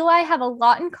him and Eli have a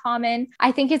lot in common.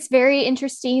 I think it's very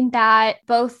interesting that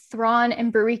both Thrawn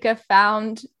and Borica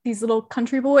found these little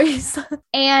country boys.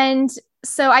 And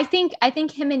so I think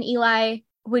him and Eli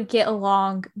would get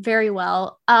along very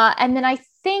well. And then I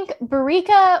think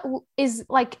Borica is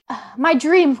like, my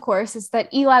dream, of course, is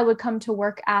that Eli would come to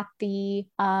work at the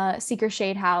Seeker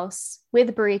Shade House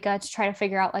with Borica to try to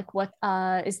figure out like what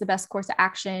is the best course of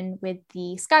action with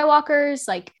the Skywalkers,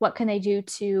 like what can they do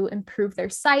to improve their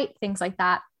sight, things like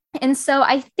that. And so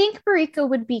I think Marika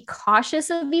would be cautious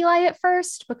of Eli at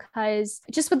first because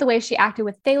just with the way she acted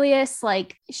with Thalius,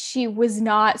 like she was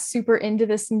not super into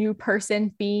this new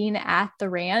person being at the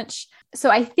ranch. So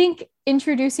I think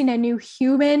introducing a new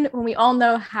human, when we all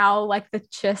know how like the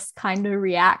Chiss kind of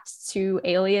react to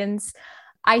aliens,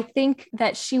 I think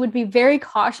that she would be very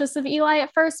cautious of Eli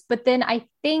at first, but then I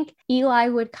think Eli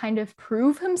would kind of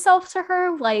prove himself to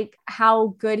her, like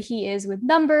how good he is with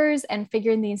numbers and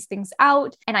figuring these things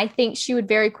out. And I think she would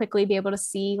very quickly be able to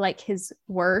see like his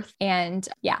worth. And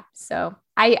yeah, so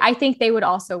I think they would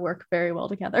also work very well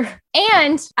together.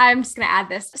 And I'm just going to add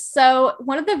this. So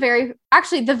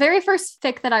the very first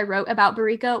fic that I wrote about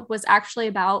Barika was actually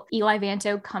about Eli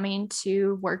Vanto coming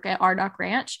to work at Ardok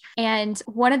Ranch. And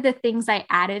one of the things I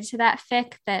added to that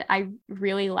fic that I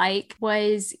really like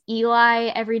was Eli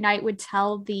every night would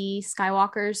tell the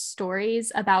Skywalkers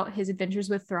stories about his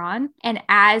adventures with Thrawn. And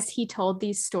as he told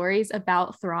these stories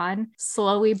about Thrawn,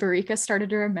 slowly Barika started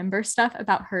to remember stuff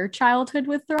about her childhood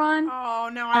with Thrawn. Oh,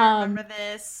 no, I remember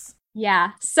this.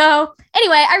 Yeah. So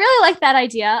anyway, I really like that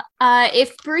idea.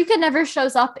 If Barika never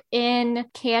shows up in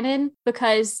canon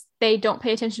because they don't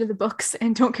pay attention to the books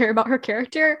and don't care about her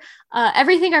character,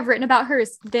 everything I've written about her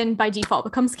is then by default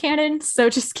becomes canon. So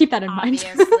just keep that in mind.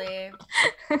 Obviously.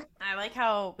 I like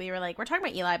how we were like, we're talking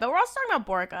about Eli, but we're also talking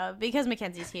about Borka because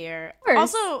Mackenzie's here.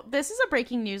 Also, this is a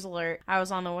breaking news alert. I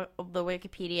was on the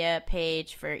Wikipedia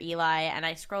page for Eli and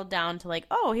I scrolled down to like,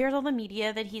 oh, here's all the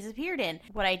media that he's appeared in.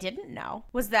 What I didn't know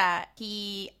was that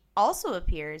he also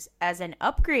appears as an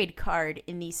upgrade card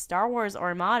in the Star Wars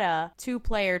Armada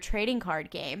 2-player trading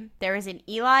card game. There is an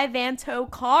Eli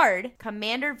Vanto card,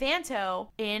 Commander Vanto,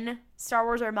 in Star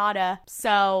Wars Armada.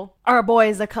 So our boy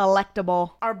is a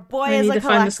collectible. I need to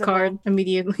find this card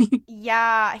immediately.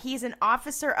 Yeah, he's an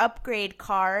officer upgrade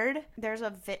card. There's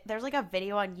like a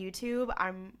video on YouTube.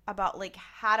 I'm about like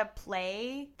how to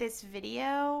play this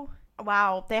video.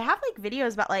 Wow, they have like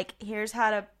videos about like here's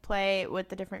how to play with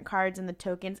the different cards and the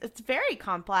tokens. It's very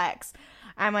complex.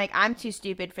 I'm like, I'm too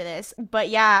stupid for this. But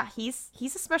yeah, he's a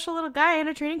special little guy in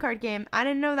a trading card game. I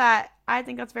didn't know that. I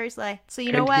think that's very slay. So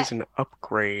you know what? He's an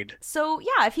upgrade. So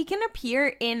yeah, if he can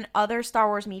appear in other Star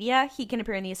Wars media, he can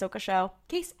appear in the Ahsoka show.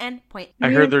 Case and point. I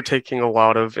heard they're taking a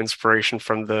lot of inspiration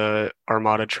from the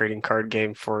Armada trading card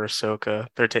game for Ahsoka.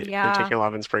 They're taking a lot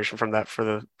of inspiration from that for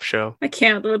the show. I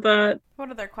can't with that.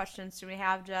 What other questions do we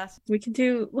have, Jess? We can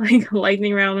do like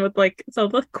lightning round with like some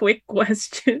of the quick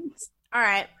questions. All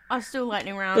right, let's do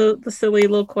lightning round. The silly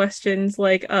little questions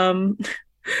like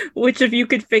which of you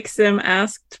could fix him?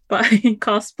 Asked by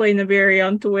Cosplay Naberi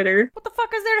on Twitter. What the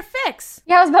fuck is there to fix?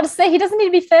 Yeah, I was about to say, he doesn't need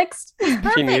to be fixed.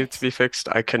 If he needed to be fixed,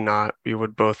 I could not. We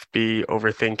would both be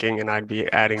overthinking and I'd be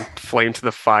adding flame to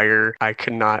the fire. I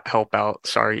could not help out.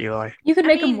 Sorry, Eli. You could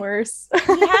make him worse.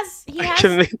 He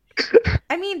has.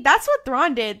 I mean, that's what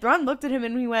Thrawn did. Thrawn looked at him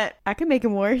and he went, I could make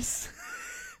him worse.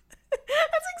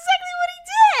 That's exactly what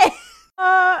he did.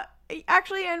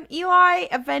 Actually, and Eli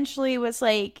eventually was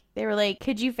like, they were like,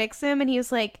 could you fix him? And he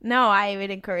was like, no, I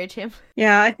would encourage him.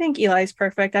 Yeah, I think Eli's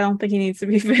perfect. I don't think he needs to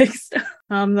be fixed.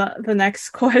 The next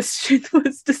question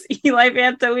was, does Eli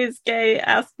Vanto is gay?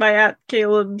 Asked by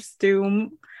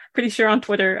 @CalebStoom. Pretty sure on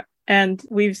Twitter. And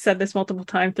we've said this multiple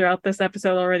times throughout this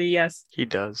episode already. Yes, he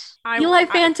does. Eli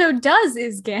Vanto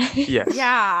is gay. Yes.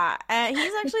 Yeah,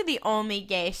 he's actually the only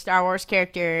gay Star Wars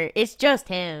character. It's just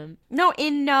him. No,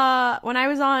 in when I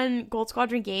was on Gold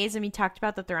Squadron Gays and we talked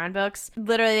about the Thrawn books,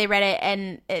 literally they read it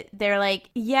and they're like,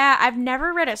 yeah, I've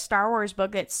never read a Star Wars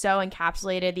book that so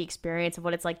encapsulated the experience of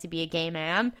what it's like to be a gay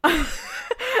man. And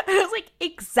I was like,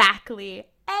 exactly.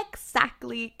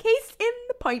 Case in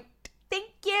the point.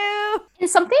 Thank you. And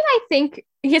something I think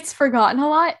gets forgotten a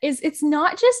lot is it's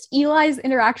not just Eli's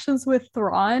interactions with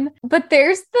Thrawn, but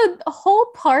there's the whole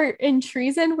part in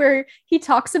Treason where he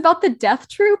talks about the Death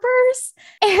Troopers.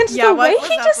 And the way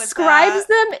he describes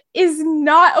them is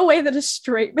not a way that a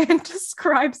straight man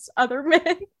describes other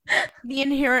men. The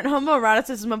inherent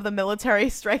homoeroticism of the military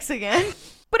strikes again.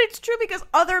 But it's true because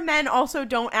other men also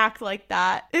don't act like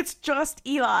that. It's just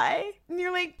Eli. And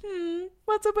you're like,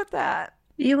 what's up with that?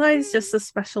 Eli's just a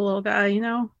special little guy, you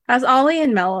know? As Ollie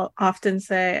and Mel often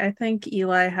say, I think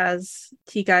Eli has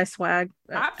T-guy swag,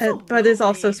 but is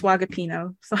also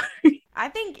swagapino. Sorry. I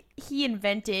think he's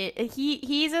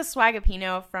a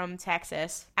swagapino from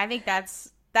Texas. I think that's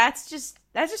just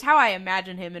how I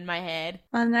imagine him in my head.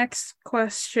 The next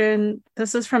question,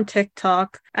 this is from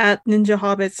TikTok,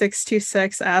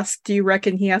 @NinjaHobbit626 asked, do you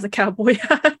reckon he has a cowboy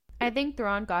hat? I think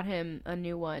Thrawn got him a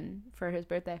new one for his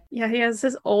birthday. Yeah, he has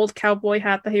his old cowboy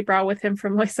hat that he brought with him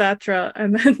from Lysatra,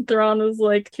 and then Thrawn was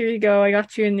like, "Here you go, I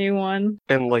got you a new one."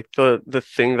 And like the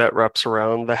thing that wraps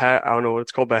around the hat, I don't know what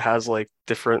it's called, but it has like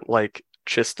different like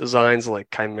chist designs, like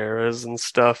chimeras and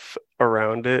stuff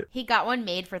around it. He got one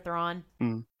made for Thrawn.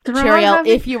 Mm. Chariel,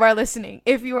 if you are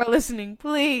listening,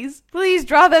 please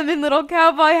draw them in little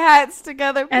cowboy hats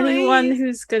together, please. Anyone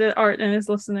who's good at art and is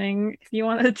listening, if you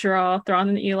want to draw Thrawn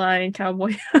and Eli in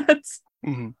cowboy hats.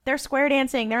 Mm-hmm. They're square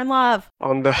dancing. They're in love.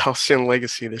 On the Halcyon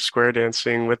Legacy, they're square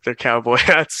dancing with their cowboy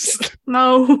hats.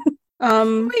 No. Wait,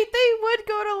 they would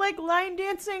go to like line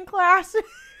dancing classes.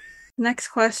 Next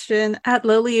question. At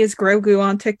Lily is Grogu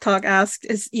on TikTok asked,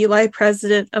 is Eli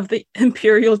president of the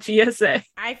Imperial GSA?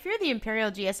 I fear the Imperial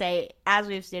GSA, as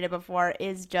we've stated before,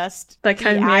 is just the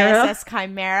Chimera? ISS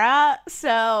Chimera.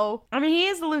 So, I mean, he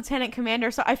is the lieutenant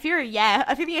commander, so I fear the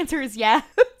answer is yes.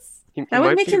 That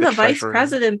would make him the vice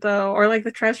president, though, or like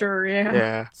the treasurer,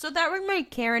 Yeah. So that would make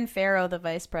Karen Farrow the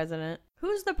vice president.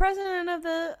 Who's the president of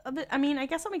the I mean, I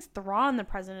guess that makes Thrawn the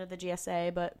president of the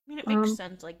GSA, but I mean, it makes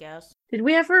sense, I guess. Did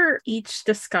we ever each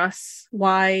discuss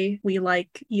why we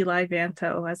like Eli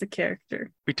Vanto as a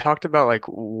character? We talked about like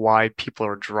why people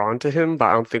are drawn to him, but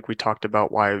I don't think we talked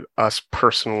about why us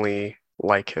personally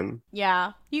like him.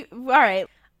 Yeah. All right.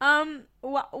 Why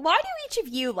do each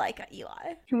of you like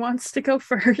Eli? Who wants to go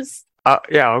first?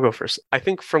 Yeah, I'll go first. I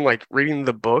think from like reading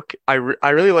the book,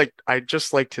 I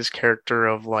just liked his character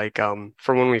of like from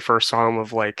when we first saw him,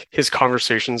 of like his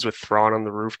conversations with Thrawn on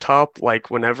the rooftop,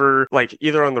 like whenever like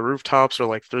either on the rooftops or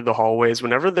like through the hallways,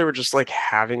 whenever they were just like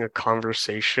having a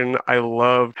conversation. I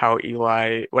loved how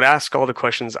Eli would ask all the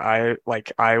questions I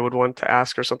would want to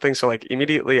ask or something. So like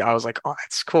immediately I was like, oh,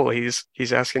 that's cool. He's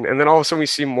asking, and then all of a sudden we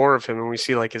see more of him and we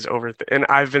see like his and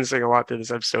I've been saying a lot through this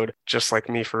episode, just like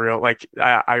me for real. Like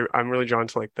I'm really drawn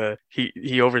to like he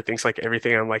overthinks like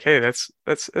everything. I'm like, hey, that's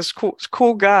cool. It's a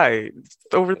cool guy.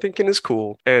 Overthinking is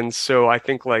cool. And so I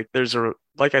think like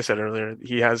like I said earlier,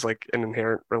 he has like an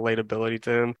inherent relatability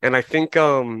to him. And I think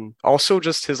also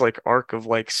just his like arc of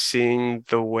like seeing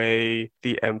the way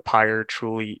the Empire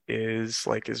truly is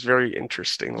very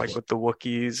interesting, like with the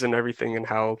Wookiees and everything, and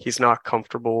how he's not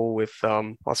comfortable with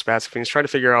lots of bad stuff. He's trying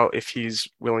to figure out if he's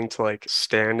willing to like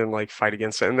stand and like fight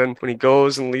against it. And then when he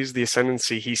goes and leaves the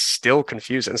Ascendancy, he's still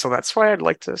confused. And so that's why I'd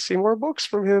like to see more books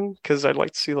from him, because I'd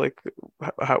like to see like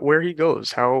where he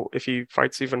goes, how if he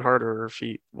fights even harder, or if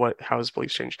how his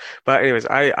beliefs change. But anyways,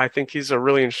 I think he's a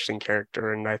really interesting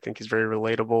character, and I think he's very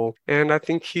relatable, and I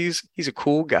think he's a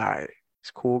cool guy. He's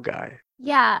a cool guy.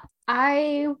 Yeah,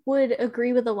 I would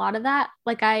agree with a lot of that.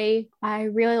 Like I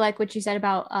really like what you said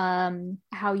about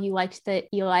how you liked that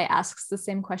Eli asks the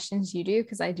same questions you do,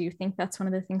 because I do think that's one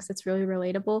of the things that's really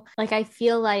relatable. Like I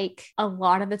feel like a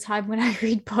lot of the time when I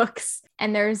read books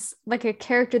and there's like a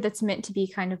character that's meant to be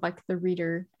kind of like the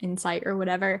reader insight or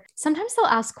whatever, sometimes they'll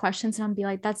ask questions and I'll be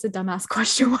like, that's a dumbass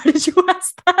question. Why did you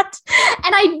ask that?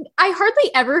 And I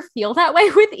hardly ever feel that way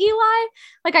with Eli.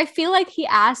 Like I feel like he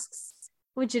asks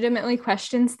legitimately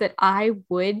questions that I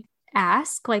would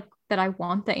ask, like that I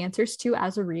want the answers to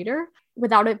as a reader,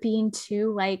 without it being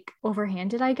too like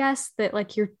overhanded, I guess, that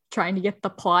like you're trying to get the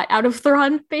plot out of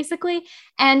Thrawn basically.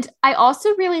 And I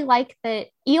also really like that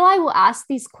Eli will ask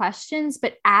these questions,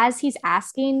 but as he's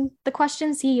asking the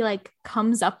questions, he like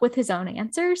comes up with his own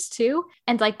answers too.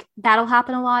 And like that'll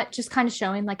happen a lot, just kind of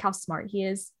showing like how smart he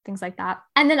is, things like that.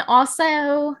 And then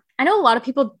also, I know a lot of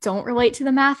people don't relate to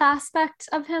the math aspect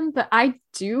of him, but I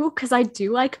do, because I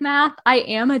do like math. I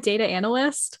am a data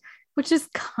analyst, which is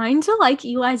kind of like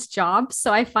Eli's job.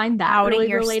 So I find that outing really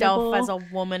yourself relatable. as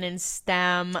a woman in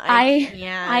STEM. I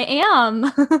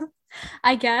am.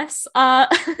 I guess.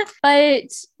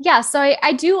 But yeah, so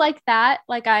I do like that.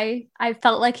 Like I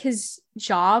felt like his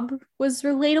job was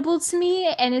relatable to me,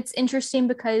 and it's interesting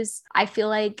because I feel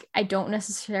like I don't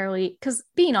necessarily, because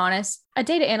being honest, a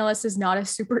data analyst is not a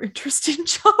super interesting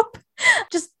job.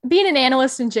 Just being an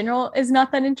analyst in general is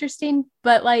not that interesting,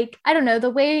 but like, I don't know, the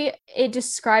way it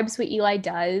describes what Eli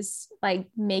does, like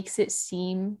makes it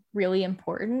seem really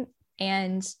important,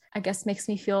 and I guess makes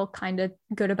me feel kind of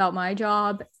good about my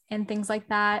job and things like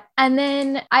that. And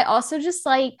then I also just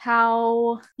like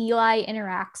how Eli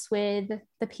interacts with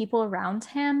the people around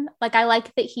him. Like I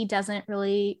like that he doesn't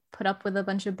really put up with a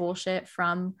bunch of bullshit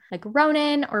from like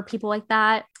Ronan or people like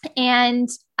that. And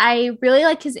I really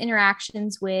like his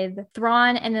interactions with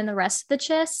Thrawn and then the rest of the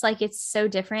Chiss. Like it's so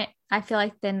different, I feel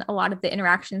like, than a lot of the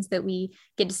interactions that we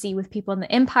get to see with people in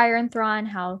the Empire and Thrawn,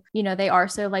 how, you know, they are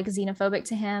so like xenophobic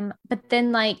to him. But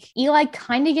then like Eli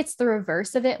kind of gets the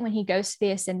reverse of it when he goes to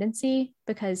the Ascendancy,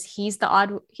 because he's the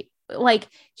odd, like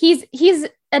he's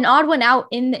an odd one out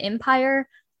in the Empire,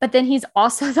 but then he's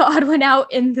also the odd one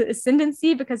out in the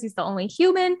Ascendancy because he's the only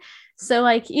human. So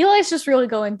like Eli's just really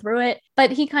going through it,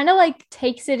 but he kind of like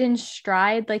takes it in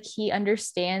stride. Like he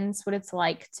understands what it's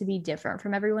like to be different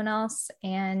from everyone else,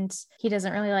 and he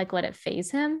doesn't really like let it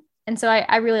phase him. And so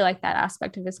I really like that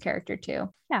aspect of his character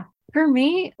too. Yeah. For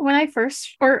me, when I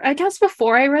first, or I guess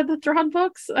before I read the Thrawn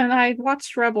books, and I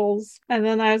watched Rebels, and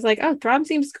then I was like, oh, Thrawn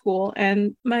seems cool.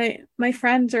 And my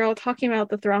friends are all talking about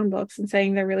the Thrawn books and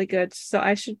saying they're really good, so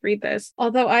I should read this.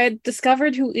 Although I had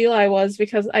discovered who Eli was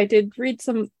because I did read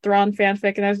some Thrawn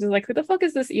fanfic, and I was just like, who the fuck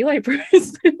is this Eli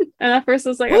person? And at first I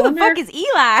was like, who the fuck is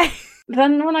Eli?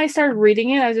 Then when I started reading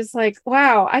it, I was just like,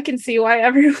 wow, I can see why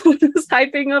everyone is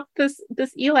hyping up this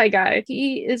Eli guy.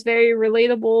 He is very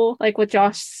relatable, like what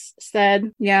Josh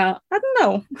said. Yeah, I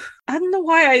don't know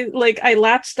why I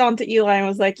latched onto Eli and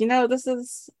was like, this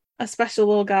is a special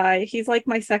little guy. He's like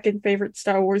my second favorite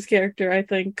Star Wars character, I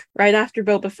think, right after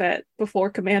Boba Fett, before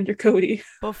Commander Cody.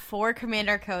 Before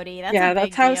Commander Cody.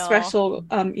 That's how special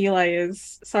Eli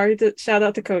is. Sorry to shout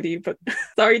out to Cody, but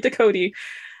sorry to Cody.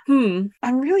 I'm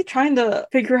really trying to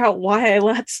figure out why I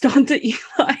latched onto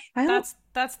Eli.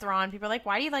 That's Thrawn. People are like,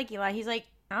 why do you like Eli? He's like,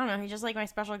 I don't know. He's just like my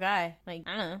special guy. Like,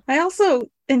 I don't know. I also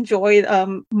enjoyed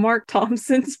Mark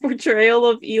Thompson's portrayal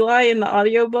of Eli in the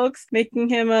audiobooks, making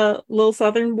him a little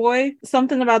Southern boy.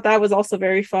 Something about that was also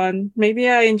very fun. Maybe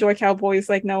I enjoy cowboys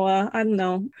like Noah. I don't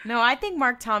know. No, I think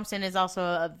Mark Thompson is also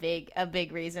a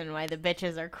big reason why the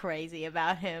bitches are crazy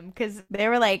about him, because they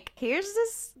were like, here's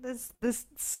this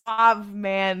suave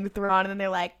man Thrawn, and then they're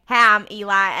like, hey, I'm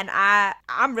Eli, and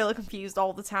I'm really confused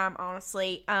all the time,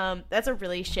 honestly. That's a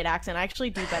really shit accent. I actually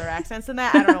do better accents than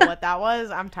that. I don't know what that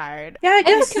was. I'm tired. Yeah, I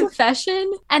guess.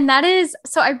 Confession, and that is,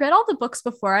 so I read all the books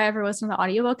before I ever listened to the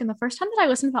audiobook, and the first time that I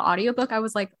listened to the audiobook, I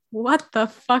was like, what the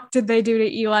fuck did they do to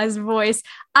Eli's voice?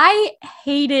 I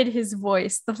hated his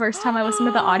voice the first time I listened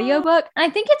to the audiobook, and I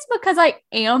think it's because I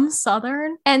am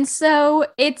Southern, and so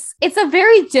it's a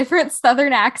very different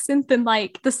Southern accent than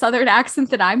like the Southern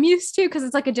accent that I'm used to, because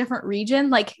it's like a different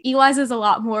region. Like Eli's is a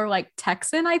lot more like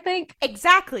Texan, I think.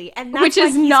 Exactly, and that's which why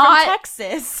is he's not from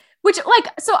Texas. Which, like,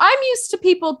 so I'm used to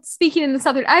people speaking in the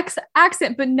Southern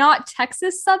accent, but not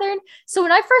Texas Southern. So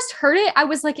when I first heard it, I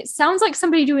was like, it sounds like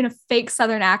somebody doing a fake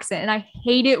Southern accent. And I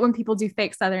hate it when people do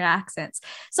fake Southern accents.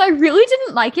 So I really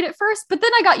didn't like it at first, but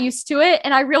then I got used to it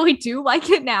and I really do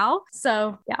like it now.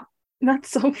 So, yeah.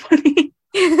 That's so funny.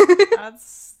 But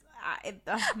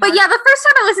yeah, the first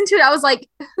time I listened to it, I was like,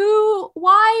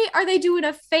 why are they doing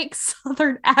a fake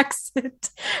Southern accent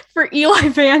for Eli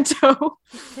Vanto?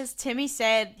 Because Timmy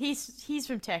said he's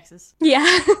from Texas.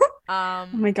 Yeah. Oh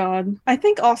my god. I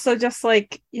think also just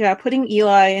like, putting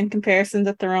Eli in comparison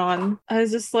to Thrawn, I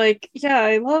was just like,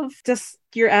 I love just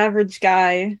your average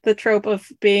guy, the trope of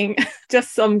being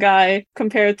just some guy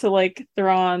compared to like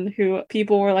Thrawn, who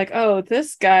people were like, oh,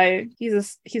 this guy,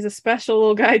 he's a special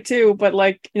little guy too, but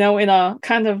like, in a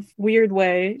kind of weird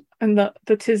way. In the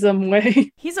Tism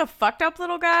way. He's a fucked up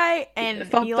little guy, and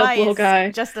Eli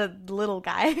is just a little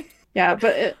guy. Yeah,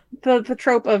 but the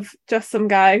trope of just some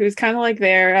guy who's kind of like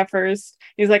there at first.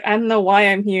 He's like, I don't know why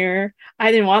I'm here.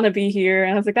 I didn't want to be here.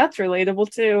 And I was like, that's relatable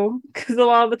too. Because a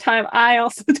lot of the time, I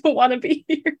also don't want to be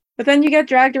here. But then you get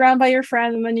dragged around by your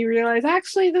friend, and then you realize,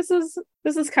 actually, this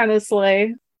is kind of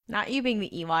slay. Not you being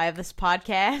the Eli of this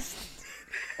podcast.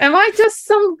 Am I just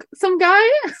some guy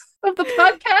of the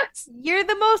podcast? You're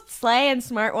the most slay and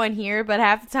smart one here, but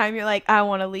half the time you're like, I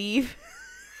want to leave.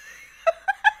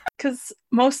 Because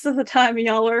most of the time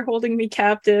y'all are holding me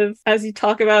captive as you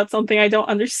talk about something I don't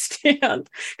understand.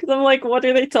 Because I'm like, what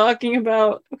are they talking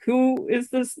about? Who is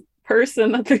this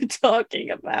person that they're talking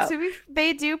about? So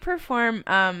they do perform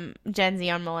Gen Z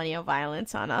on millennial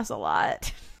violence on us a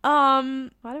lot. Why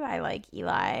do I like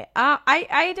Eli?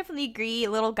 I definitely agree.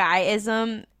 Little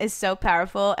guyism is so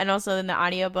powerful, and also in the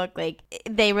audiobook, like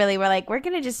they really were like, we're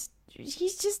gonna just.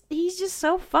 He's just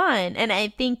so fun. And I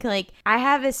think like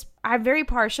I'm very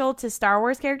partial to Star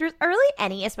Wars characters, or really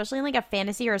any, especially in like a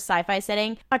fantasy or a sci-fi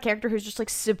setting, a character who's just like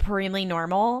supremely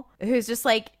normal, who's just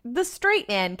like the straight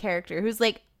man character who's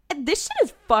like, this shit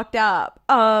is fucked up.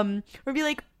 Or be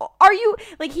like, are you,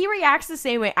 like, he reacts the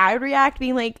same way I would react,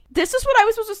 being like, this is what I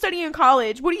was supposed to study in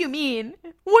college. What do you mean?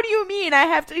 What do you mean I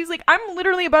have to? He's like, I'm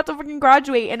literally about to fucking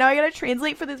graduate, and now I gotta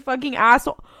translate for this fucking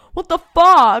asshole. What the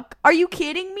fuck? Are you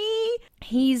kidding me?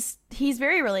 He's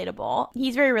very relatable.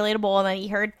 He's very relatable, and then he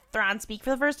heard Thrawn speak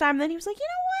for the first time, and then he was like, you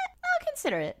know what? I'll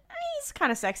consider it. he's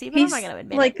kind of sexy, but I'm not gonna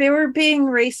admit like it. they were being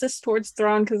racist towards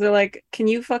Thrawn because they're like, "Can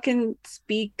you fucking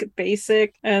speak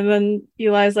basic?" And then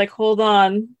Eli's like, "Hold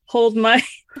on, hold my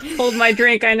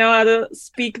drink. I know how to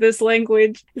speak this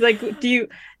language." He's like, Do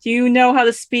you know how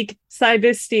to speak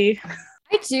Saibisti?"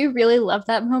 I do really love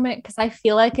that moment because I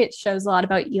feel like it shows a lot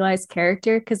about Eli's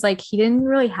character because like he didn't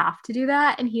really have to do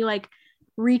that, and he like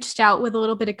reached out with a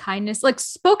little bit of kindness, like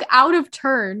spoke out of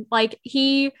turn. Like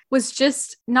he was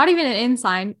just not even an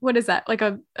ensign. What is that? Like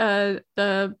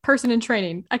the person in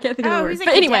training. I can't think of the word. But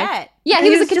anyway, yeah, he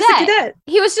was a cadet. Just a cadet.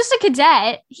 He was just a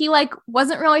cadet. He like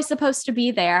wasn't really supposed to be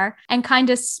there and kind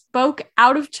of spoke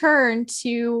out of turn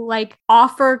to like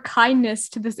offer kindness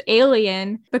to this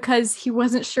alien because he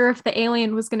wasn't sure if the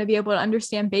alien was going to be able to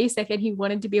understand basic and he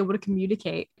wanted to be able to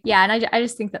communicate. Yeah, and I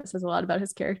just think that says a lot about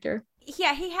his character.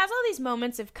 Yeah, he has all these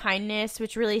moments of kindness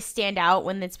which really stand out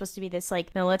when it's supposed to be this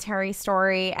like military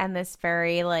story and this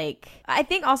very like, I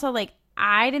think also like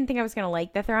I didn't think I was gonna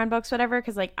like the Thrawn books, whatever,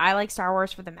 because like I like Star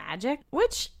Wars for the magic,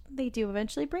 which they do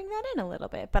eventually bring that in a little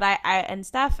bit, but I and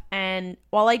stuff. And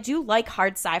while I do like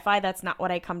hard sci-fi, that's not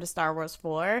what I come to Star Wars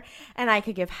for. And I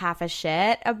could give half a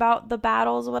shit about the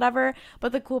battles or whatever.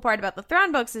 But the cool part about the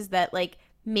Thrawn books is that like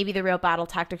maybe the real battle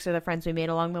tactics are the friends we made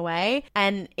along the way,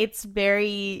 and it's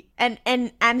very and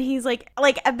he's like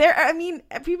there, I mean,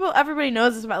 everybody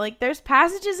knows this, about like there's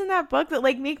passages in that book that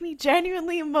like make me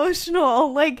genuinely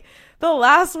emotional, like the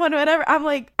last one, whatever. I'm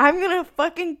like, I'm gonna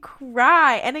fucking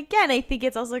cry. And again, I think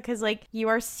it's also because like you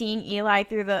are seeing Eli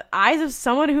through the eyes of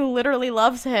someone who literally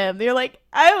loves him. You're like,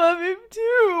 I love him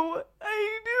too,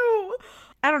 I do.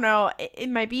 I don't know, it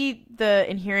might be the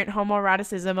inherent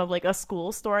homoeroticism of like a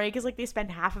school story, because like they spend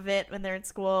half of it when they're in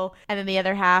school and then the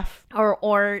other half,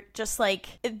 or just like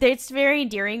it's very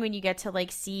endearing when you get to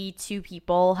like see two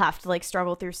people have to like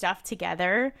struggle through stuff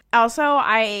together. Also,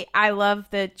 I love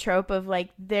the trope of like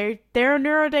they're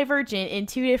neurodivergent in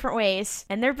two different ways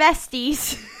and they're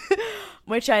besties.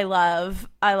 Which I love.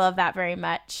 I love that very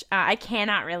much. I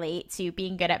cannot relate to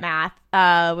being good at math,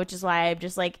 which is why I'm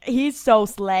just like, he's so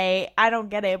slay. I don't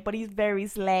get it, but he's very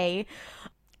slay.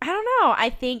 I don't know.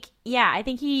 I think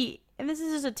he, and this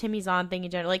is just a Timmy Zahn thing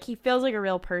in general, like he feels like a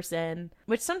real person,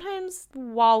 which sometimes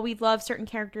while we love certain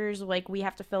characters, like we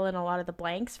have to fill in a lot of the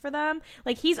blanks for them.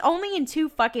 Like he's only in 2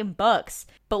 fucking books,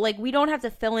 but like we don't have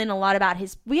to fill in a lot about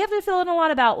we have to fill in a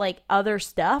lot about like other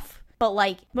stuff. But,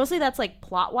 like, mostly that's, like,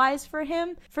 plot-wise for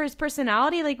him. For his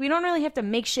personality, like, we don't really have to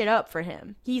make shit up for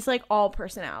him. He's, like, all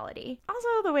personality. Also,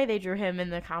 the way they drew him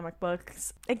in the comic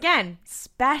books. Again,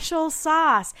 special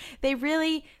sauce. They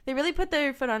really put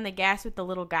their foot on the gas with the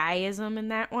little guyism in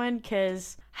that one,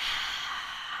 because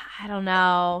I don't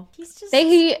know. He's just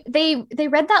they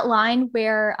read that line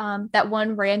where that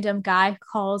one random guy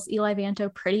calls Eli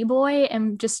Vanto pretty boy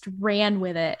and just ran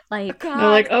with it. Like they're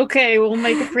like, okay, we'll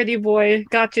make a pretty boy.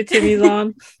 Gotcha, Timmy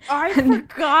Zahn. I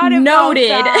forgot about Noted.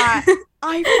 that.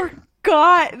 I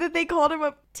forgot that they called him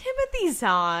a Timothy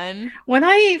Zahn. When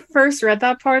I first read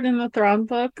that part in the Thrawn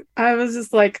book, I was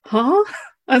just like, huh?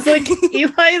 I was like,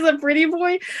 Eli is a pretty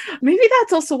boy? Maybe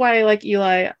that's also why I like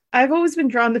Eli. I've always been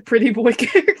drawn to pretty boy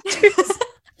characters.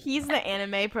 He's the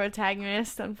anime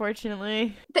protagonist,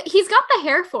 unfortunately. But he's got the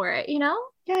hair for it, you know?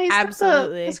 Yeah, he's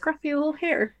absolutely got the scruffy little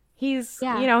hair. He's,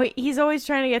 you know, he's always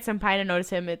trying to get Senpai to notice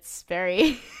him. It's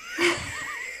very...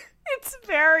 it's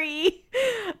very...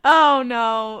 Oh,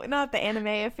 no. Not the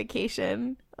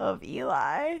anime-ification of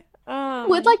Eli. I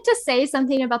would like to say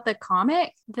something about the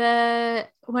comic.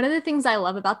 One of the things I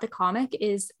love about the comic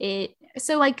is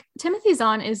so like Timothy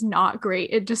Zahn is not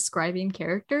great at describing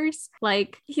characters.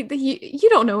 Like you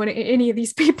don't know what any of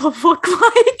these people look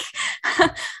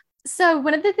like. So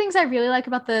one of the things I really like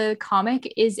about the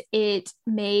comic is it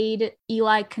made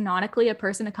Eli canonically a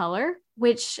person of color,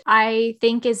 which I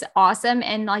think is awesome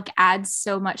and like adds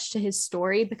so much to his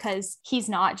story, because he's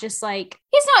not just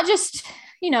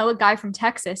you know, a guy from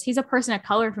Texas. He's a person of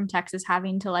color from Texas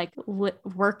having to like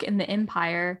work in the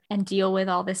empire and deal with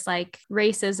all this like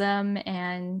racism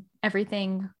and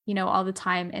everything, you know, all the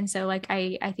time. And so like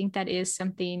I think that is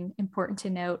something important to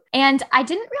note. And I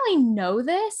didn't really know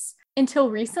this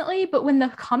until recently, but when the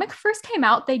comic first came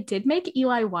out, they did make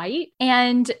Eli white,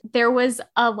 and there was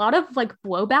a lot of like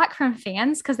blowback from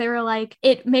fans because they were like,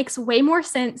 it makes way more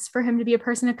sense for him to be a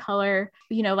person of color,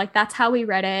 you know, like that's how we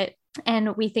read it,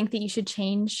 and we think that you should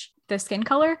change the skin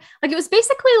color. Like it was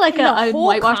basically like a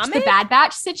whitewash the Bad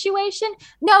Batch situation.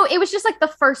 No, it was just like the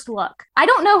first look. I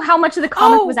don't know how much of the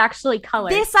comic was actually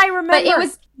colored. This I remember. But it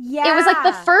was like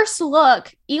the first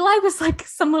look. Eli was like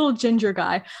some little ginger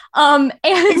guy. And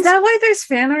is that why there's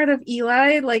fan art of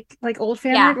Eli, like old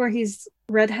fan art where he's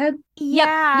redhead.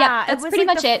 Yeah, that's it was pretty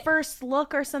like much the it. first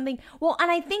look or something. Well,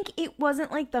 and I think it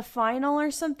wasn't like the final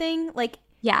or something. Like,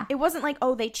 Yeah. it wasn't like,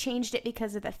 oh, they changed it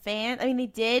because of the fan. I mean, they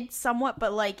did somewhat,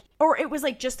 but like, or it was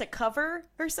like just a cover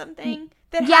or something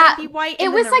that had to be white. It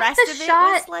And was then the like rest the of it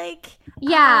shot. was like,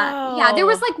 Yeah, there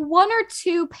was oh. like 1 or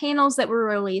 2 panels that were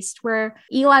released where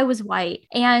Eli was white,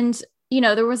 and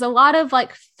there was a lot of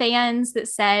like fans that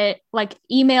said, like,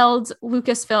 emailed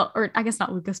Lucasfilm, or I guess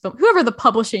not Lucasfilm, whoever the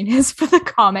publishing is for the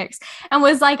comics, and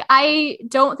was like, I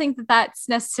don't think that that's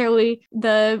necessarily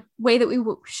the way that we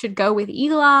should go with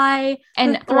Eli,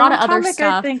 and The a lot of Thrawn other comic,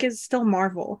 stuff. I think, is still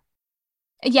Marvel.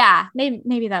 Yeah,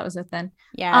 maybe that was it then.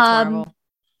 Yeah, it's Marvel.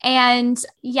 And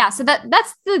yeah, so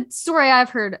that's the story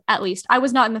I've heard, at least. I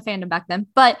was not in the fandom back then,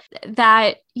 but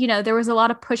that, there was a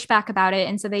lot of pushback about it.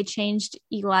 And so they changed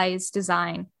Eli's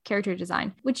character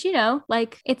design, which,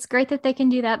 like, it's great that they can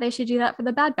do that. They should do that for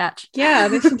the Bad Batch. Yeah,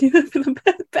 they should do that for the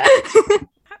Bad Batch.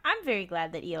 I'm very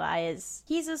glad that Eli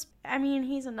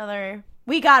he's another.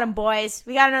 We got him, boys.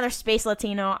 We got another space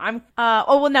Latino.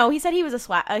 No, he said he was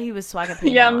Swagapino.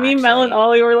 Yeah, me, Mel, and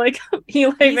Ollie were like,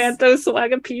 Eli Vanto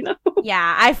Swagapino.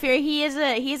 Yeah, I fear he's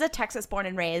a Texas born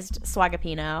and raised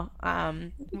Swagapino.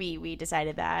 We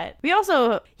decided that. We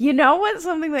also, what's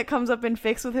something that comes up in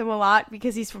fics with him a lot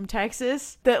because he's from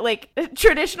Texas, that like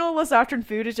traditional La Southern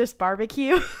food is just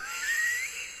barbecue. Every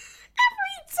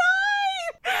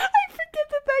time I forget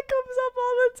that comes up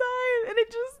all the time, and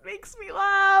it just makes me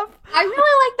laugh. I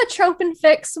really like the trope in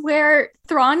fics where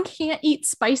Thrawn can't eat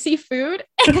spicy food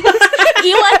and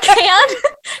Eli can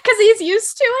because he's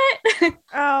used to it.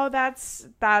 Oh, that's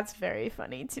very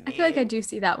funny to me. I feel like I do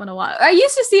see that one a lot. I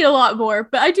used to see it a lot more,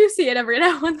 but I do see it every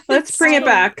now and then. Let's bring it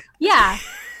back. Yeah.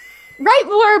 Write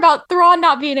more about Thrawn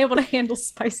not being able to handle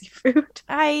spicy food.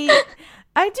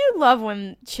 I do love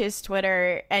when Chiss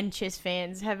Twitter and Chiss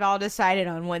fans have all decided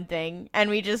on one thing, and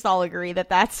we just all agree that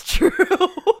that's true.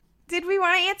 Did we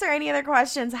want to answer any other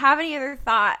questions? Have any other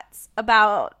thoughts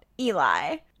about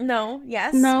Eli? No?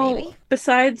 Yes? No. Maybe?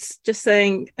 Besides just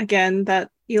saying, again, that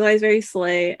Eli's very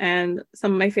slay, and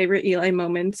some of my favorite Eli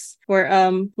moments were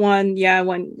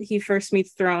when he first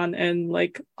meets Thrawn and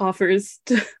like offers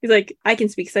to, he's like, I can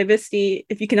speak Syvisti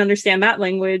if you can understand that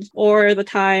language. Or the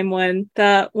time when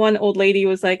that one old lady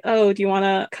was like, oh, do you want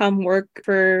to come work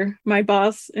for my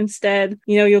boss instead?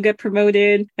 You'll get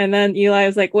promoted. And then Eli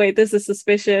was like, wait, this is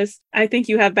suspicious. I think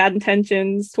you have bad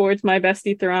intentions towards my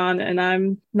bestie Thrawn, and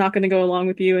I'm not going to go along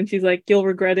with you. And she's like, you'll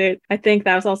regret it. I think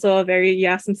that was also a very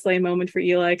Yas and Slay moment for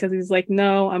Eli, because he's like,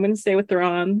 no, I'm going to stay with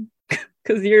Thrawn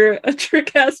because you're a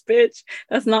trick ass bitch.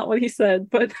 That's not what he said,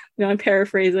 but I'm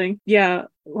paraphrasing. Yeah,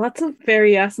 lots of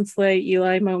very Yas and Slay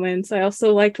Eli moments. I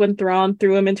also liked when Thrawn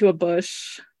threw him into a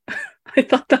bush. I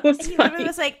thought that was funny. He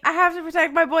was like, I have to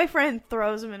protect my boyfriend,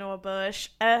 throws him into a bush.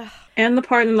 Ugh. And the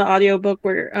part in the audiobook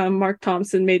where Mark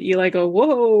Thompson made Eli go,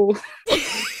 whoa.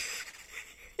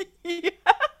 Yeah.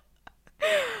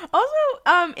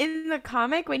 Also, in the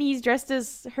comic, when he's dressed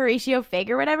as Horatio Fig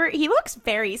or whatever, he looks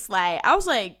very slay. I was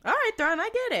like, all right, Thrawn, I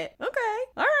get it. Okay,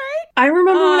 all right. I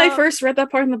remember when I first read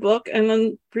that part in the book, and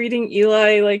then reading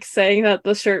Eli like saying that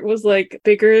the shirt was like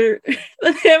bigger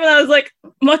than him, and I was like,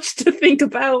 much to think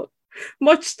about.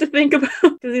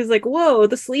 Because he's like, whoa,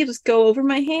 the sleeves go over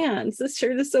my hands. This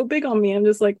shirt is so big on me. I'm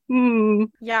just like,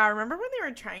 Yeah, remember when they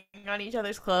were trying on each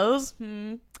other's clothes?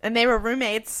 And they were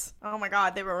roommates. Oh my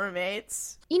god, they were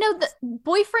roommates. The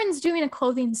boyfriends doing a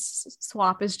clothing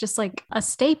swap is just like a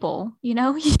staple, you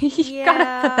gotta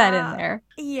put that in there.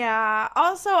 Yeah.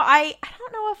 Also, I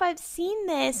don't know if I've seen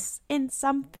this in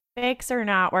some fics or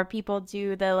not, where people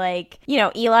do the like,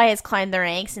 Eli has climbed the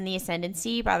ranks in the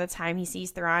Ascendancy by the time he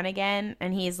sees Thrawn again,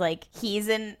 and he's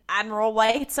in Admiral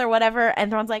Whites or whatever,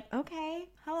 and Thrawn's like, okay,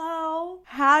 hello,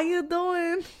 how you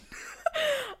doing?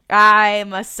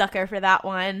 I'm a sucker for that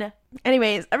one.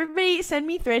 Anyways, everybody send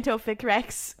me Thranto fic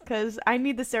recs because I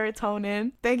need the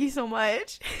serotonin. Thank you so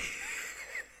much.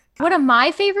 One of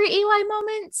my favorite Eli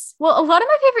moments, well, a lot of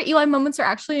my favorite Eli moments are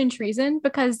actually in Treason,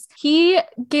 because he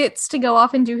gets to go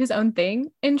off and do his own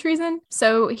thing in Treason.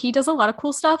 So he does a lot of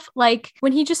cool stuff. Like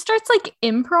when he just starts like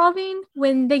improving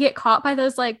when they get caught by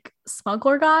those like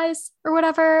smuggler guys or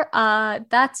whatever.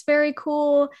 That's very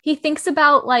cool. He thinks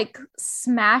about like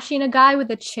smashing a guy with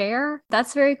a chair.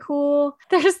 That's very cool.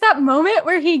 There's that moment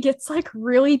where he gets like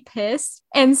really pissed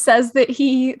and says that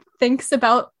he thinks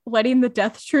about letting the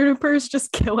Death Troopers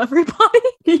just kill everybody.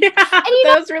 Yeah, and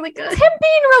that was really good. Him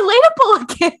being relatable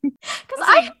again, because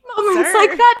I have moments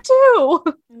like that too.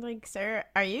 Like, sir,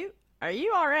 are you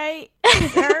all right?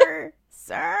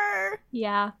 sir.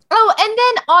 Yeah. Oh, and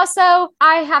then also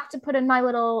I have to put in my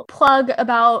little plug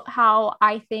about how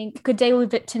I think Good Day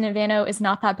Lieutenant Vano is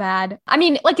not that bad. I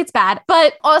mean, like, it's bad,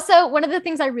 but also one of the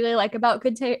things I really like about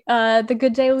the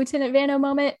Good Day Lieutenant Vano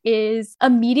moment is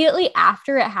immediately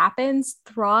after it happens,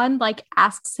 Thrawn like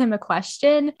asks him a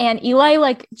question and Eli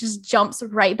like just jumps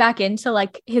right back into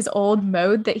like his old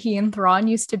mode that he and Thrawn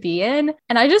used to be in.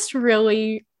 And I just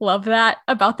really love that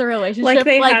about the relationship. Like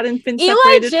they hadn't been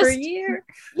separated for a year.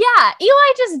 Yeah,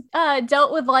 Eli just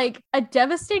dealt with like a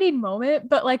devastating moment,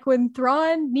 but like when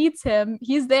Thrawn needs him,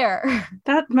 he's there.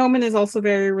 That moment is also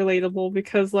very relatable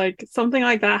because like something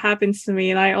like that happens to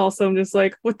me and I also am just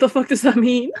like, what the fuck does that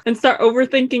mean? And start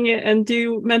overthinking it and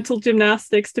do mental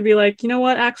gymnastics to be like, you know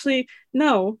what, actually,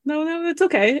 no, it's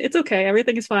okay. It's okay.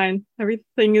 Everything is fine.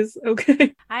 Everything is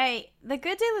okay. The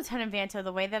Good Day Lieutenant Vanto,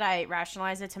 the way that I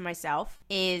rationalize it to myself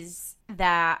is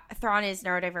that Thrawn is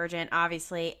neurodivergent,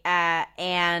 obviously,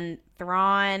 and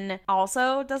Thrawn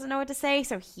also doesn't know what to say,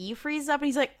 so he freezes up and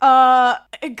he's like,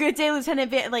 good day, Lieutenant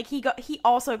Van. Like, he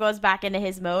also goes back into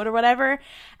his mode or whatever,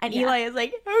 and Eli is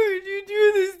like, how did you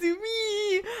do this to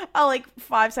me? Like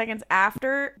 5 seconds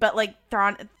after, but like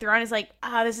Thrawn is like,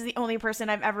 this is the only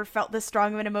person I've ever felt this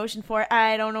strong of an emotion for.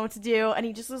 I don't know what to do. And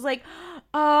he just was like,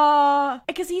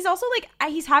 because he's also like,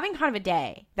 he's having kind of a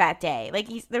day that day. Like,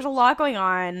 there's a lot going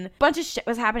on. Bunch of shit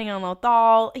was happening on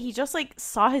Lothal. He just like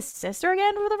saw his sister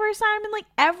again for the first time in like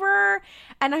ever.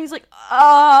 And now he's like,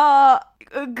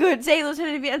 good day,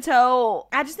 Lieutenant Vanto.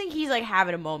 I just think he's like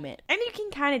having a moment. And you can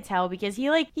kind of tell because he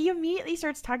immediately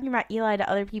starts talking about Eli to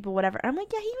other people, whatever. And I'm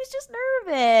like, yeah, he was just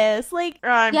nervous. Like,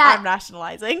 I'm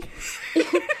rationalizing.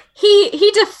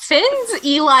 He defends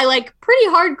Eli like pretty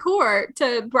hardcore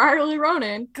to Brierly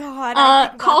Ronan.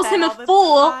 God, calls him a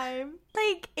fool.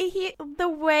 Like, the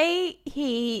way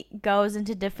he goes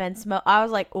into defense mode, I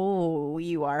was like, oh,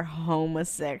 you are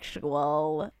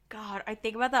homosexual. God, I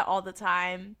think about that all the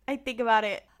time. I think about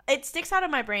it. It sticks out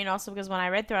of my brain also because when I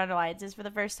read Thrawn Alliances for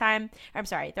the first time,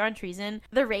 Thrawn Treason,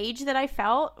 the rage that I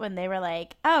felt when they were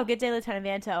like, oh, good day, Lieutenant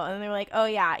Vanto. And they were like, oh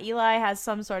yeah, Eli has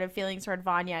some sort of feelings toward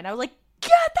Vanya. And I was like,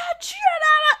 get that shit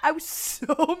out of... I was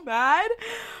so mad.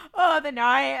 Then now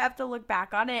I have to look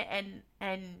back on it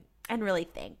and really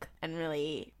think and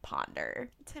really ponder.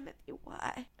 Timothy,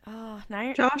 why?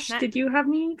 Josh, did you have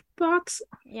any thoughts?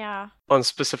 Yeah. On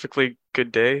specifically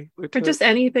Good Day, Lieutenant? Or just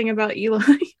anything about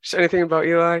Eli? Just anything about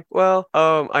Eli? Well,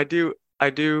 I think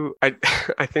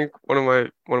one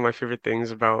of my favorite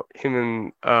things about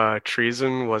him and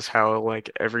Treason was how like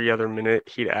every other minute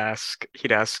he'd ask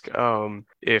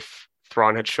if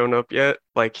Thrawn had shown up yet.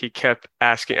 Like, he kept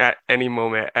asking at any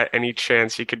moment, at any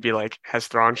chance, he could be like, has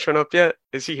Thrawn shown up yet?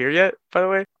 Is he here yet, by the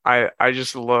way? I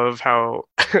just love how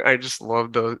I just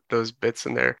love those bits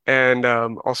in there. And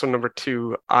also number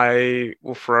 2, I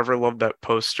will forever love that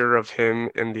poster of him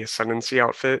in the Ascendancy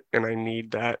outfit, and I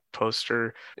need that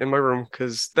poster in my room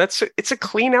because it's a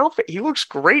clean outfit. He looks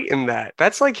great in that.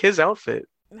 That's like his outfit.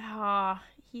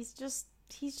 He's just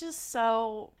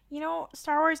so,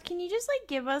 Star Wars, can you just like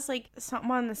give us like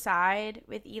something on the side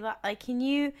with Eli? Like, can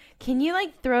you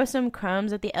like throw some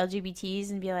crumbs at the LGBTs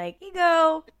and be like, here you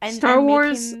go? And Star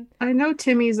Wars, I know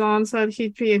Timmy Zahn said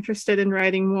he'd be interested in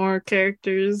writing more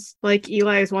characters. Like,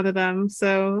 Eli is one of them.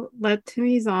 So let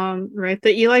Timmy Zahn write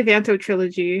the Eli Vanto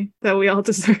trilogy that we all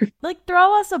deserve. Like,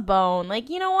 throw us a bone. Like,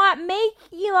 you know what? Make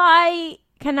Eli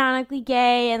canonically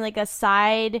gay and like a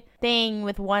side thing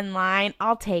with one line.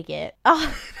 I'll take it.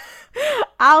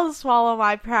 I'll swallow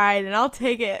my pride and I'll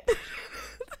take it.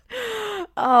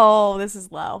 Oh, this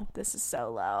is low. This is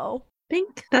so low. I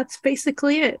think that's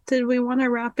basically it. Did we want to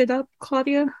wrap it up,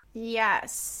 Claudia?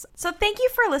 Yes. So thank you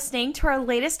for listening to our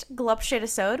latest Glup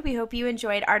Shit-isode. We hope you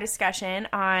enjoyed our discussion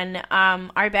on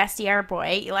our bestie, our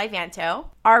boy, Eli Vanto.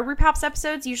 Our RuPaul's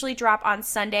episodes usually drop on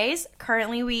Sundays.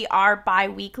 Currently, we are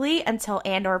bi-weekly until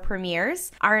Andor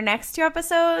premieres. Our next 2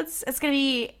 episodes,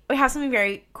 we have something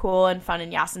very cool and fun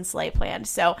in Yasin Slay planned.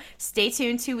 So stay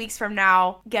tuned 2 weeks from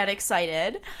now. Get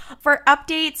excited. For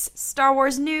updates, Star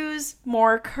Wars news,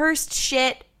 more cursed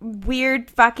shit, weird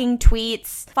fucking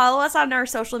tweets. Follow us on our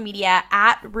social media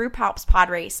at RuPaul's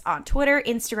Podrace on Twitter,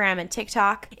 Instagram, and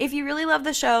TikTok. If you really love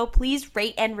the show, please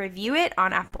rate and review it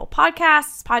on Apple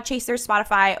Podcasts, Podchaser,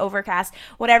 Spotify, Overcast,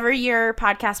 whatever your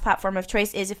podcast platform of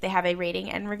choice is if they have a rating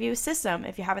and review system.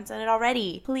 If you haven't done it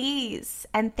already, please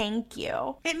and thank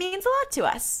you. It means a lot to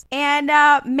us. And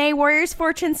may Warrior's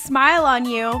Fortune smile on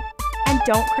you and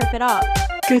don't crip it up.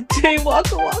 Good day,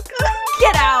 Waka Waka.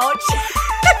 Get out.